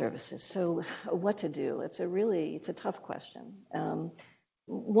of our services. So what to do? It's a tough question.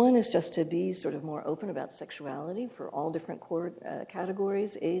 One is just to be sort of more open about sexuality for all different core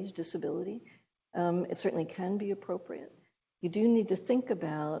categories, age, disability. It certainly can be appropriate. You do need to think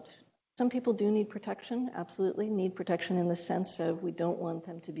about, some people do need protection, absolutely need protection in the sense of we don't want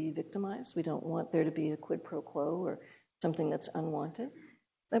them to be victimized. We don't want there to be a quid pro quo or something that's unwanted.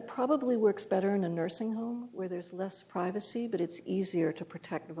 That probably works better in a nursing home where there's less privacy, but it's easier to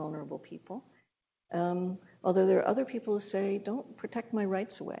protect vulnerable people. Although there are other people who say, don't protect my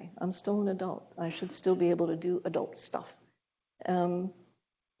rights away. I'm still an adult. I should still be able to do adult stuff.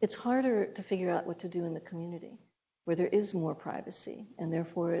 It's harder to figure out what to do in the community where there is more privacy, and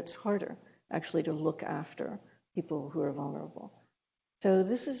therefore it's harder actually to look after people who are vulnerable. So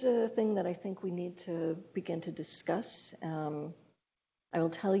this is a thing that I think we need to begin to discuss. I will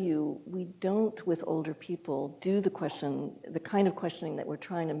tell you, we don't, with older people, do the kind of questioning that we're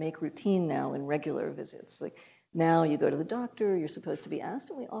trying to make routine now in regular visits. Like now you go to the doctor, you're supposed to be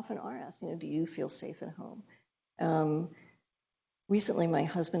asked, and we often are asked, do you feel safe at home? Recently, my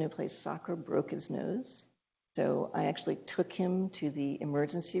husband who plays soccer broke his nose. So I actually took him to the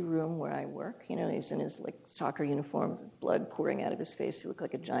emergency room where I work. He's in his soccer uniform, blood pouring out of his face. He looked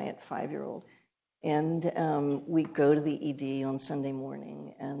like a giant 5-year-old. And we go to the ED on Sunday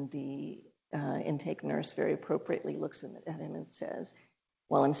morning, and the intake nurse very appropriately looks at him and says,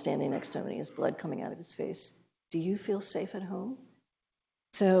 while I'm standing next to him and he has blood coming out of his face, "Do you feel safe at home?"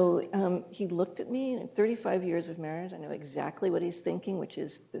 So he looked at me, and in 35 years of marriage, I know exactly what he's thinking, which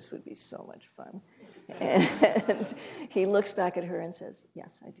is, this would be so much fun. And he looks back at her and says,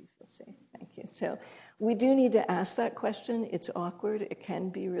 "Yes, I do feel safe, thank you." So we do need to ask that question. It's awkward. It can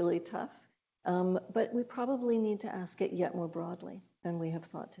be really tough. But we probably need to ask it yet more broadly than we have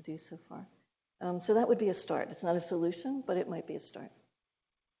thought to do so far. So that would be a start. It's not a solution, but it might be a start.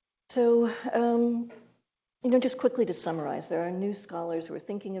 So, just quickly to summarize, there are new scholars who are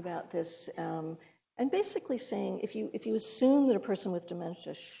thinking about this and basically saying if you assume that a person with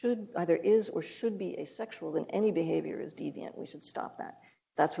dementia should either is or should be asexual, then any behavior is deviant. We should stop that.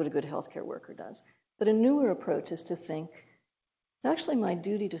 That's what a good healthcare worker does. But a newer approach is to think, it's actually my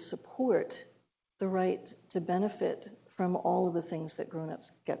duty to support the right to benefit from all of the things that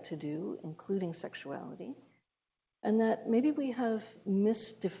grown-ups get to do, including sexuality, and that maybe we have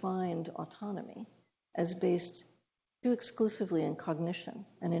misdefined autonomy as based too exclusively in cognition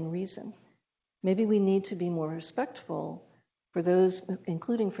and in reason. Maybe we need to be more respectful for those,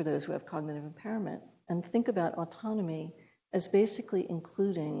 including for those who have cognitive impairment, and think about autonomy as basically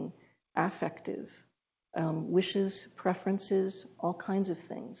including affective wishes, preferences, all kinds of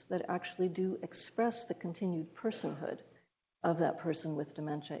things that actually do express the continued personhood of that person with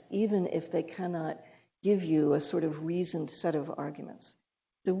dementia, even if they cannot give you a sort of reasoned set of arguments.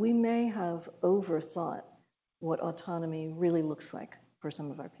 So we may have overthought what autonomy really looks like for some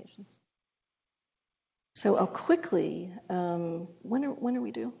of our patients. So I'll quickly, when are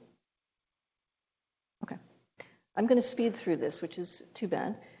we due? Okay. I'm going to speed through this, which is too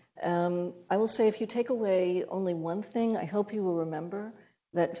bad. I will say if you take away only one thing, I hope you will remember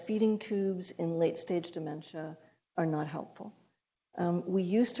that feeding tubes in late-stage dementia are not helpful. We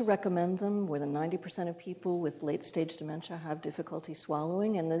used to recommend them. More than 90% of people with late-stage dementia have difficulty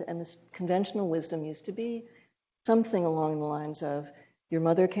swallowing, and the conventional wisdom used to be something along the lines of, your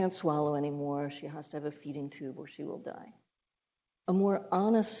mother can't swallow anymore, she has to have a feeding tube or she will die. A more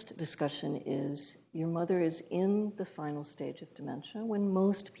honest discussion is, your mother is in the final stage of dementia when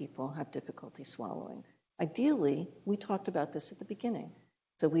most people have difficulty swallowing. Ideally, we talked about this at the beginning,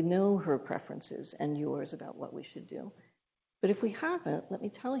 so we know her preferences and yours about what we should do. But if we haven't, let me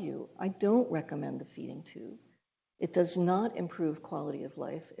tell you, I don't recommend the feeding tube. It does not improve quality of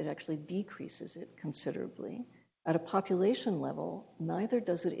life. It actually decreases it considerably. At a population level, neither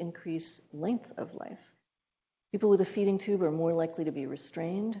does it increase length of life. People with a feeding tube are more likely to be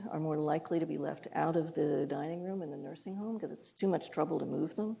restrained, are more likely to be left out of the dining room in the nursing home because it's too much trouble to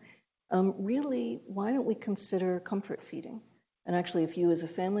move them. Really, why don't we consider comfort feeding? And actually, if you as a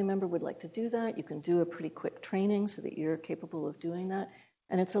family member would like to do that, you can do a pretty quick training so that you're capable of doing that.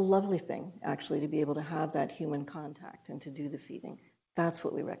 And it's a lovely thing, actually, to be able to have that human contact and to do the feeding. That's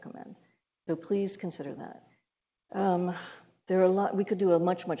what we recommend. So please consider that. We could do a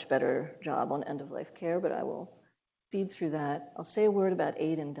much, much better job on end-of-life care, but I will feed through that. I'll say a word about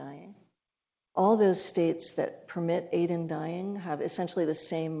aid in dying. All those states that permit aid in dying have essentially the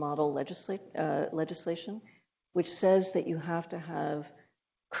same model legislation, which says that you have to have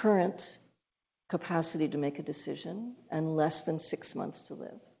current capacity to make a decision and less than 6 months to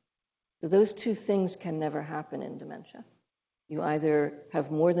live. So those two things can never happen in dementia. You either have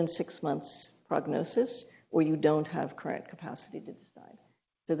more than 6 months prognosis or you don't have current capacity to decide.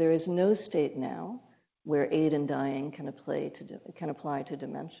 So there is no state now where aid in dying can apply to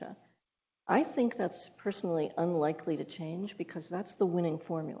dementia. I think that's personally unlikely to change because that's the winning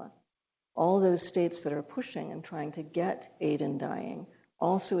formula. All those states that are pushing and trying to get aid in dying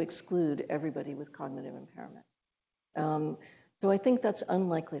also exclude everybody with cognitive impairment. So I think that's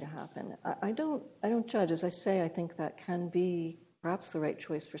unlikely to happen. I don't judge. As I say, I think that can be perhaps the right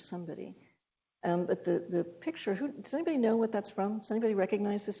choice for somebody. But the picture, does anybody know what that's from? Does anybody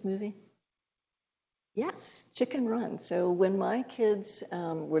recognize this movie? Yes, Chicken Run. So when my kids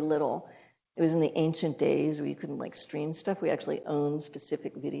were little, it was in the ancient days where you couldn't stream stuff. We actually owned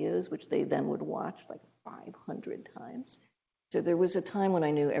specific videos, which they then would watch 500 times. So there was a time when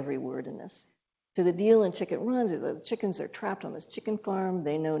I knew every word in this. So the deal in Chicken Runs is that the chickens are trapped on this chicken farm.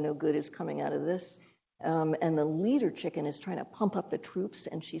 They know no good is coming out of this. And the leader chicken is trying to pump up the troops.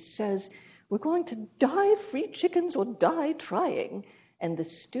 And she says, "We're going to die free chickens or die trying." And the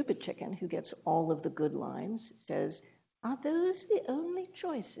stupid chicken, who gets all of the good lines, says, "Are those the only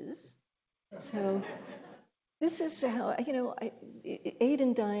choices?" So this is how, aid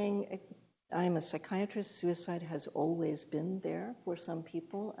in dying, I'm a psychiatrist. Suicide has always been there for some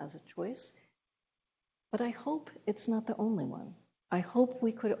people as a choice. But I hope it's not the only one. I hope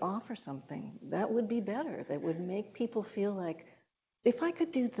we could offer something that would be better, that would make people feel like, if I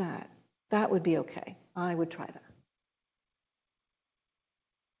could do that, that would be okay. I would try that.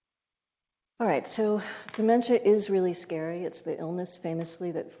 All right, so dementia is really scary. It's the illness,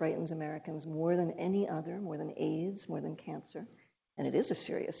 famously, that frightens Americans more than any other, more than AIDS, more than cancer. And it is a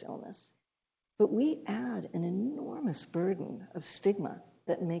serious illness. But we add an enormous burden of stigma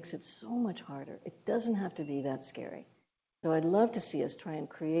that makes it so much harder. It doesn't have to be that scary. So I'd love to see us try and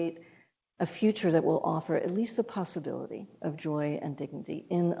create a future that will offer at least the possibility of joy and dignity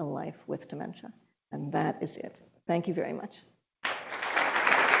in a life with dementia. And that is it. Thank you very much.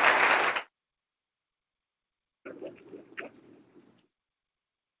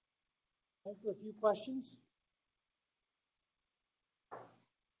 Time for a few questions.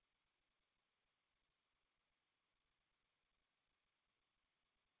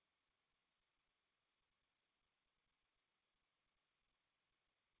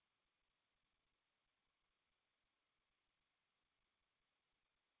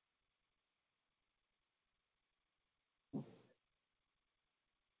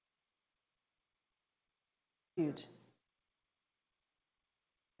 Huge.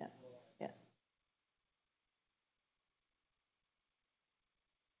 Yeah, yeah.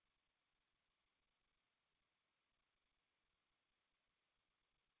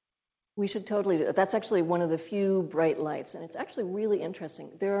 We should totally do that. That's actually one of the few bright lights, and it's actually really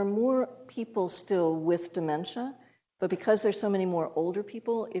interesting. There are more people still with dementia, but because there's so many more older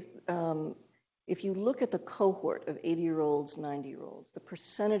people, if you look at the cohort of 80-year-olds, 90-year-olds, the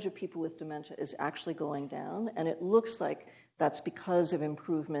percentage of people with dementia is actually going down, and it looks like that's because of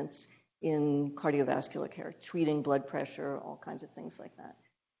improvements in cardiovascular care, treating blood pressure, all kinds of things like that.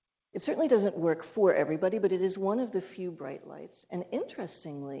 It certainly doesn't work for everybody, but it is one of the few bright lights. And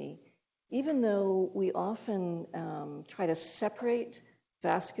interestingly, even though we often try to separate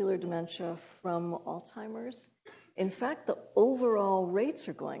vascular dementia from Alzheimer's, in fact, the overall rates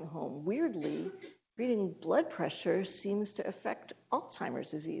are going home. Weirdly, treating blood pressure seems to affect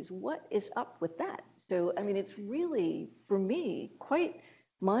Alzheimer's disease. What is up with that? So, it's really, for me, quite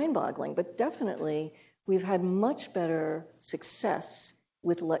mind-boggling, but definitely we've had much better success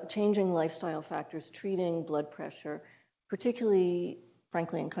with changing lifestyle factors, treating blood pressure, particularly,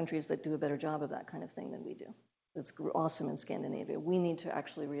 frankly, in countries that do a better job of that kind of thing than we do. It's awesome in Scandinavia. We need to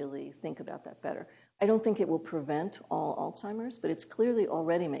actually really think about that better. I don't think it will prevent all Alzheimer's, but it's clearly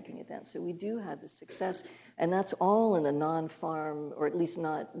already making a dent. So we do have this success, and that's all in the non-farm, or at least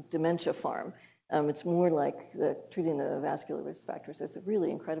not dementia farm. It's more like treating the vascular risk factors. So it's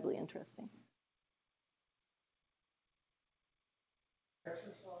really incredibly interesting.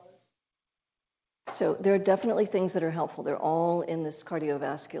 So there are definitely things that are helpful. They're all in this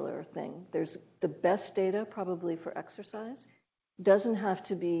cardiovascular thing. There's the best data probably for exercise. Doesn't have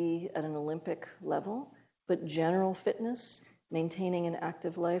to be at an Olympic level, but general fitness, maintaining an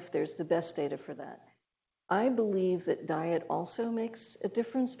active life, there's the best data for that. I believe that diet also makes a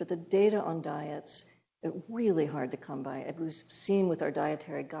difference, but the data on diets are really hard to come by. As we've seen with our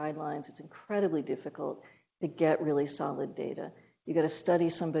dietary guidelines, it's incredibly difficult to get really solid data. You got to study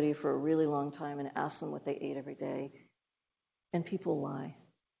somebody for a really long time and ask them what they ate every day. And people lie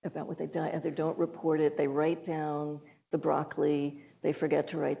about what they either don't report it, they write down the broccoli, they forget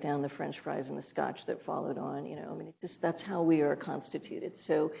to write down the French fries and the scotch that followed on. That's how we are constituted.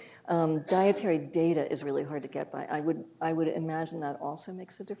 So dietary data is really hard to get by. I would imagine that also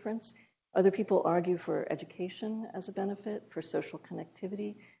makes a difference. Other people argue for education as a benefit, for social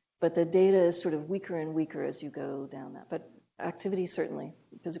connectivity, but the data is sort of weaker and weaker as you go down that. But activity, certainly,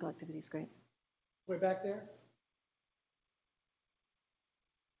 physical activity is great. Way back there.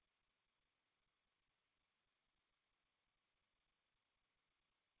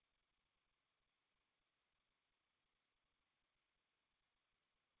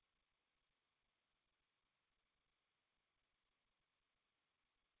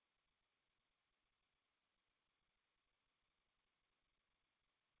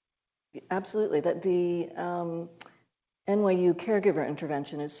 Absolutely. That the NYU caregiver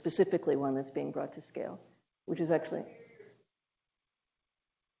intervention is specifically one that's being brought to scale, which is actually.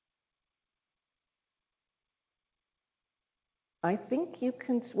 I think you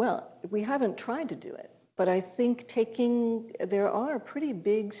can, well, we haven't tried to do it, but I think there are pretty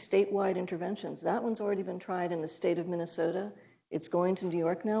big statewide interventions. That one's already been tried in the state of Minnesota. It's going to New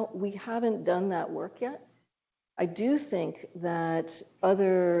York now. We haven't done that work yet. I do think that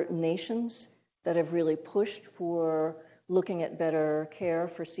other nations that have really pushed for looking at better care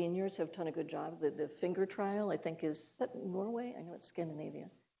for seniors have done a good job. The finger trial, I think, is that Norway? I know it's Scandinavia.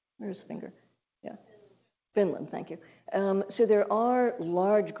 Where's finger? Yeah. Finland, thank you. So there are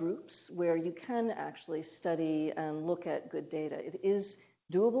large groups where you can actually study and look at good data. It is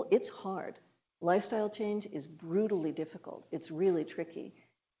doable. It's hard. Lifestyle change is brutally difficult. It's really tricky.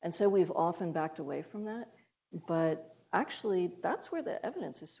 And so we've often backed away from that. But actually, that's where the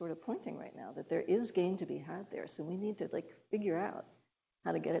evidence is sort of pointing right now, that there is gain to be had there. So we need to figure out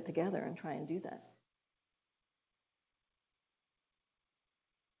how to get it together and try and do that.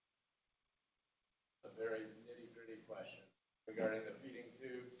 A very nitty-gritty question regarding the feeding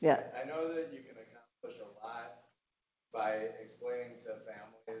tubes. Yeah. I know that you can accomplish a lot by explaining to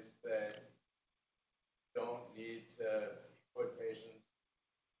families that don't need to put patients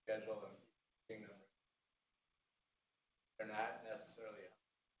on schedule and keep feeding them. They're not necessarily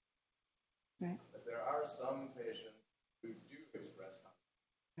right. But there are some patients who do express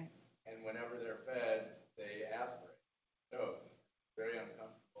hunger. Right. And whenever they're fed, they aspirate. So it's very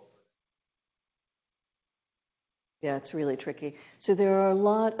uncomfortable for them. Yeah, it's really tricky. So there are a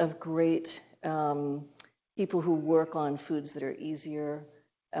lot of great people who work on foods that are easier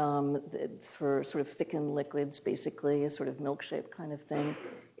for sort of thickened liquids, basically, a sort of milkshake kind of thing.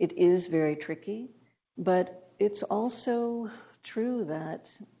 It is very tricky, but it's also true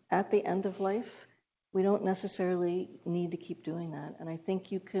that at the end of life, we don't necessarily need to keep doing that. And I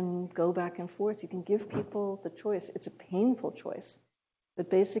think you can go back and forth. You can give people the choice. It's a painful choice.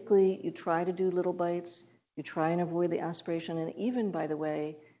 But basically, you try to do little bites. You try and avoid the aspiration. And even, by the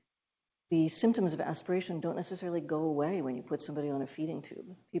way, the symptoms of aspiration don't necessarily go away when you put somebody on a feeding tube.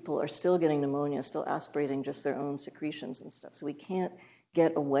 People are still getting pneumonia, still aspirating just their own secretions and stuff. So we can't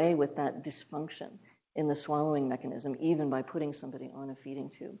get away with that dysfunction in the swallowing mechanism, even by putting somebody on a feeding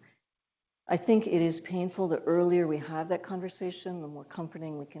tube. I think it is painful. The earlier we have that conversation, the more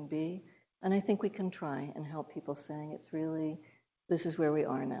comforting we can be. And I think we can try and help people saying this is where we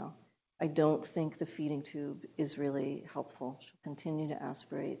are now. I don't think the feeding tube is really helpful. She'll continue to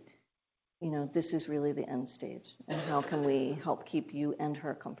aspirate. This is really the end stage. And how can we help keep you and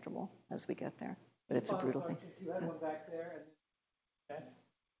her comfortable as we get there? But it's a brutal thing. You had one back there. Okay.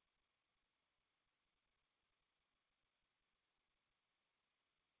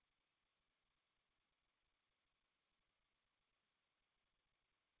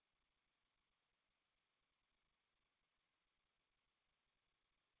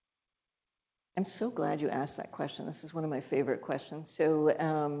 I'm so glad you asked that question. This is one of my favorite questions. So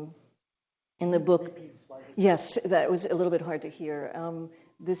in the book, yes, that was a little bit hard to hear.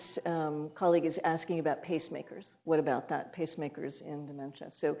 This colleague is asking about pacemakers. What about that, pacemakers in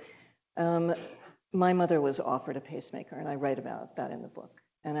dementia? So my mother was offered a pacemaker, and I write about that in the book.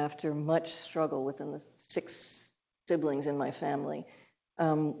 And after much struggle within the 6 siblings in my family,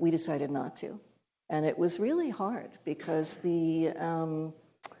 we decided not to. And it was really hard because the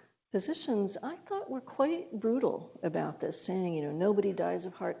physicians, I thought, were quite brutal about this, saying, nobody dies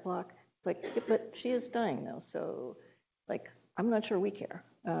of heart block. It's like, yeah, but she is dying now, so, I'm not sure we care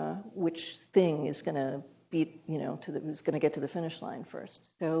which thing is going to beat, who's going to get to the finish line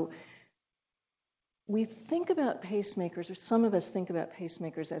first. So we think about pacemakers, or some of us think about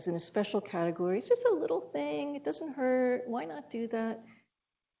pacemakers as in a special category. It's just a little thing. It doesn't hurt. Why not do that?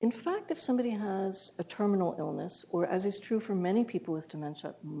 In fact, if somebody has a terminal illness, or as is true for many people with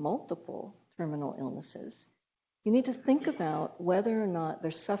dementia, multiple terminal illnesses, You need to think about whether or not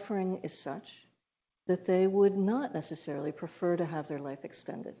their suffering is such that they would not necessarily prefer to have their life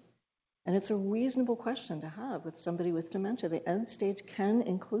extended. And it's a reasonable question to have with somebody with dementia. The end stage can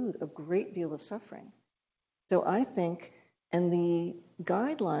include a great deal of suffering. So I think, and the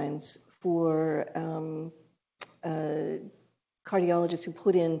guidelines for cardiologists who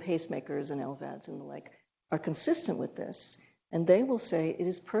put in pacemakers and LVADs and the like are consistent with this. And they will say it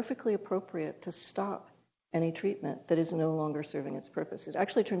is perfectly appropriate to stop any treatment that is no longer serving its purpose. It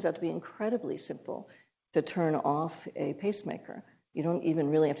actually turns out to be incredibly simple to turn off a pacemaker. You don't even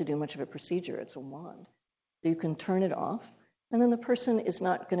really have to do much of a procedure. It's a wand. So you can turn it off, and then the person is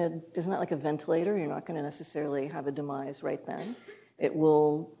not like a ventilator. You're not going to necessarily have a demise right then. It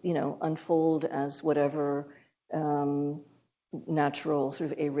will, unfold as whatever natural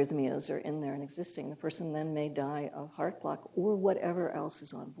sort of arrhythmias are in there and existing. The person then may die of heart block or whatever else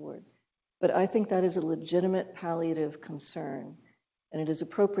is on board. But I think that is a legitimate palliative concern, and it is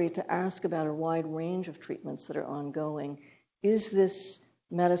appropriate to ask about a wide range of treatments that are ongoing. Is this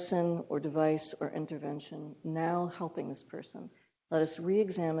medicine or device or intervention now helping this person? Let us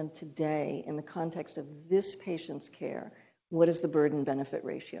re-examine today in the context of this patient's care, what is the burden-benefit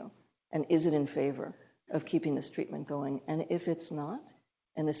ratio? And is it in favor of keeping this treatment going? And if it's not,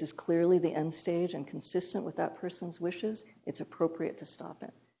 and this is clearly the end stage and consistent with that person's wishes, it's appropriate to stop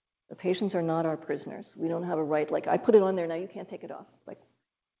it. The patients are not our prisoners. We don't have a right, like, I put it on there, now you can't take it off. Like,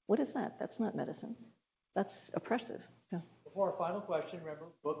 what is that? That's not medicine. That's oppressive. So. Before our final question, remember,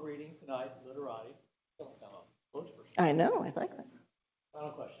 book reading tonight, Literati. I know, I like that.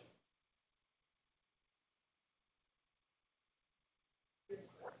 Final question.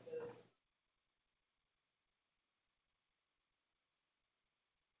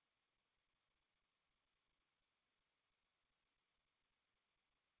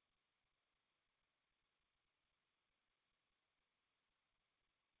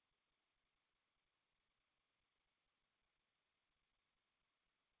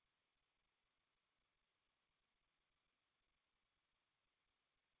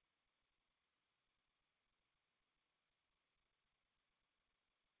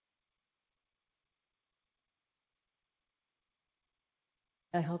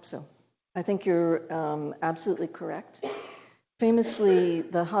 I hope so. I think you're absolutely correct. Famously,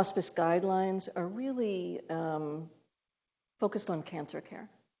 the hospice guidelines are really focused on cancer care.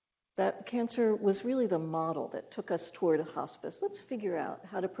 That cancer was really the model that took us toward hospice. Let's figure out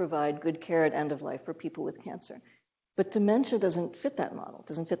how to provide good care at end of life for people with cancer. But dementia doesn't fit that model,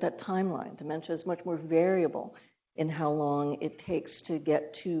 doesn't fit that timeline. Dementia is much more variable in how long it takes to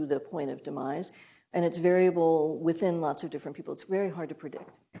get to the point of demise. And it's variable within lots of different people. It's very hard to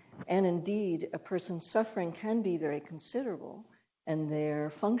predict. And indeed, a person's suffering can be very considerable, and their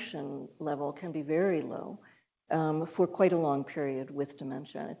function level can be very low for quite a long period with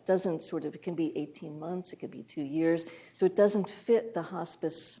dementia. It can be 18 months, it could be 2 years. So it doesn't fit the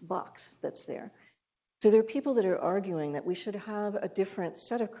hospice box that's there. So there are people that are arguing that we should have a different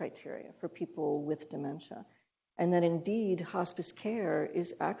set of criteria for people with dementia. And that indeed, hospice care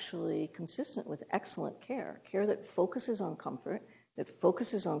is actually consistent with excellent care that focuses on comfort, that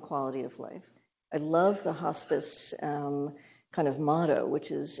focuses on quality of life. I love the hospice kind of motto, which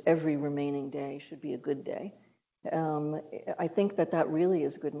is every remaining day should be a good day. I think that really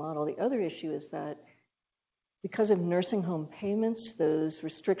is a good model. The other issue is that because of nursing home payments, those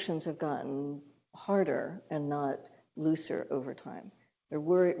restrictions have gotten harder and not looser over time. They're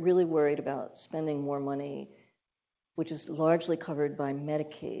really worried about spending more money, which is largely covered by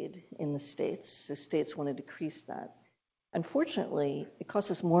Medicaid in the states. So states want to decrease that. Unfortunately, it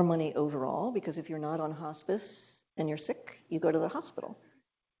costs us more money overall because if you're not on hospice and you're sick, you go to the hospital,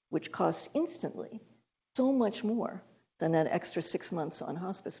 which costs instantly so much more than that extra 6 months on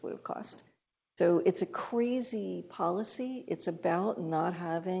hospice would have cost. So it's a crazy policy. It's about not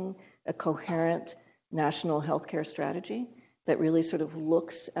having a coherent national healthcare strategy that really sort of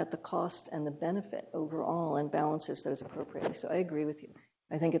looks at the cost and the benefit overall and balances those appropriately. So I agree with you.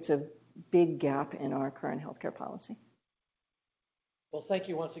 I think it's a big gap in our current healthcare policy. Well, thank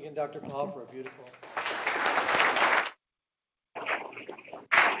you once again, Dr. Powell, for a beautiful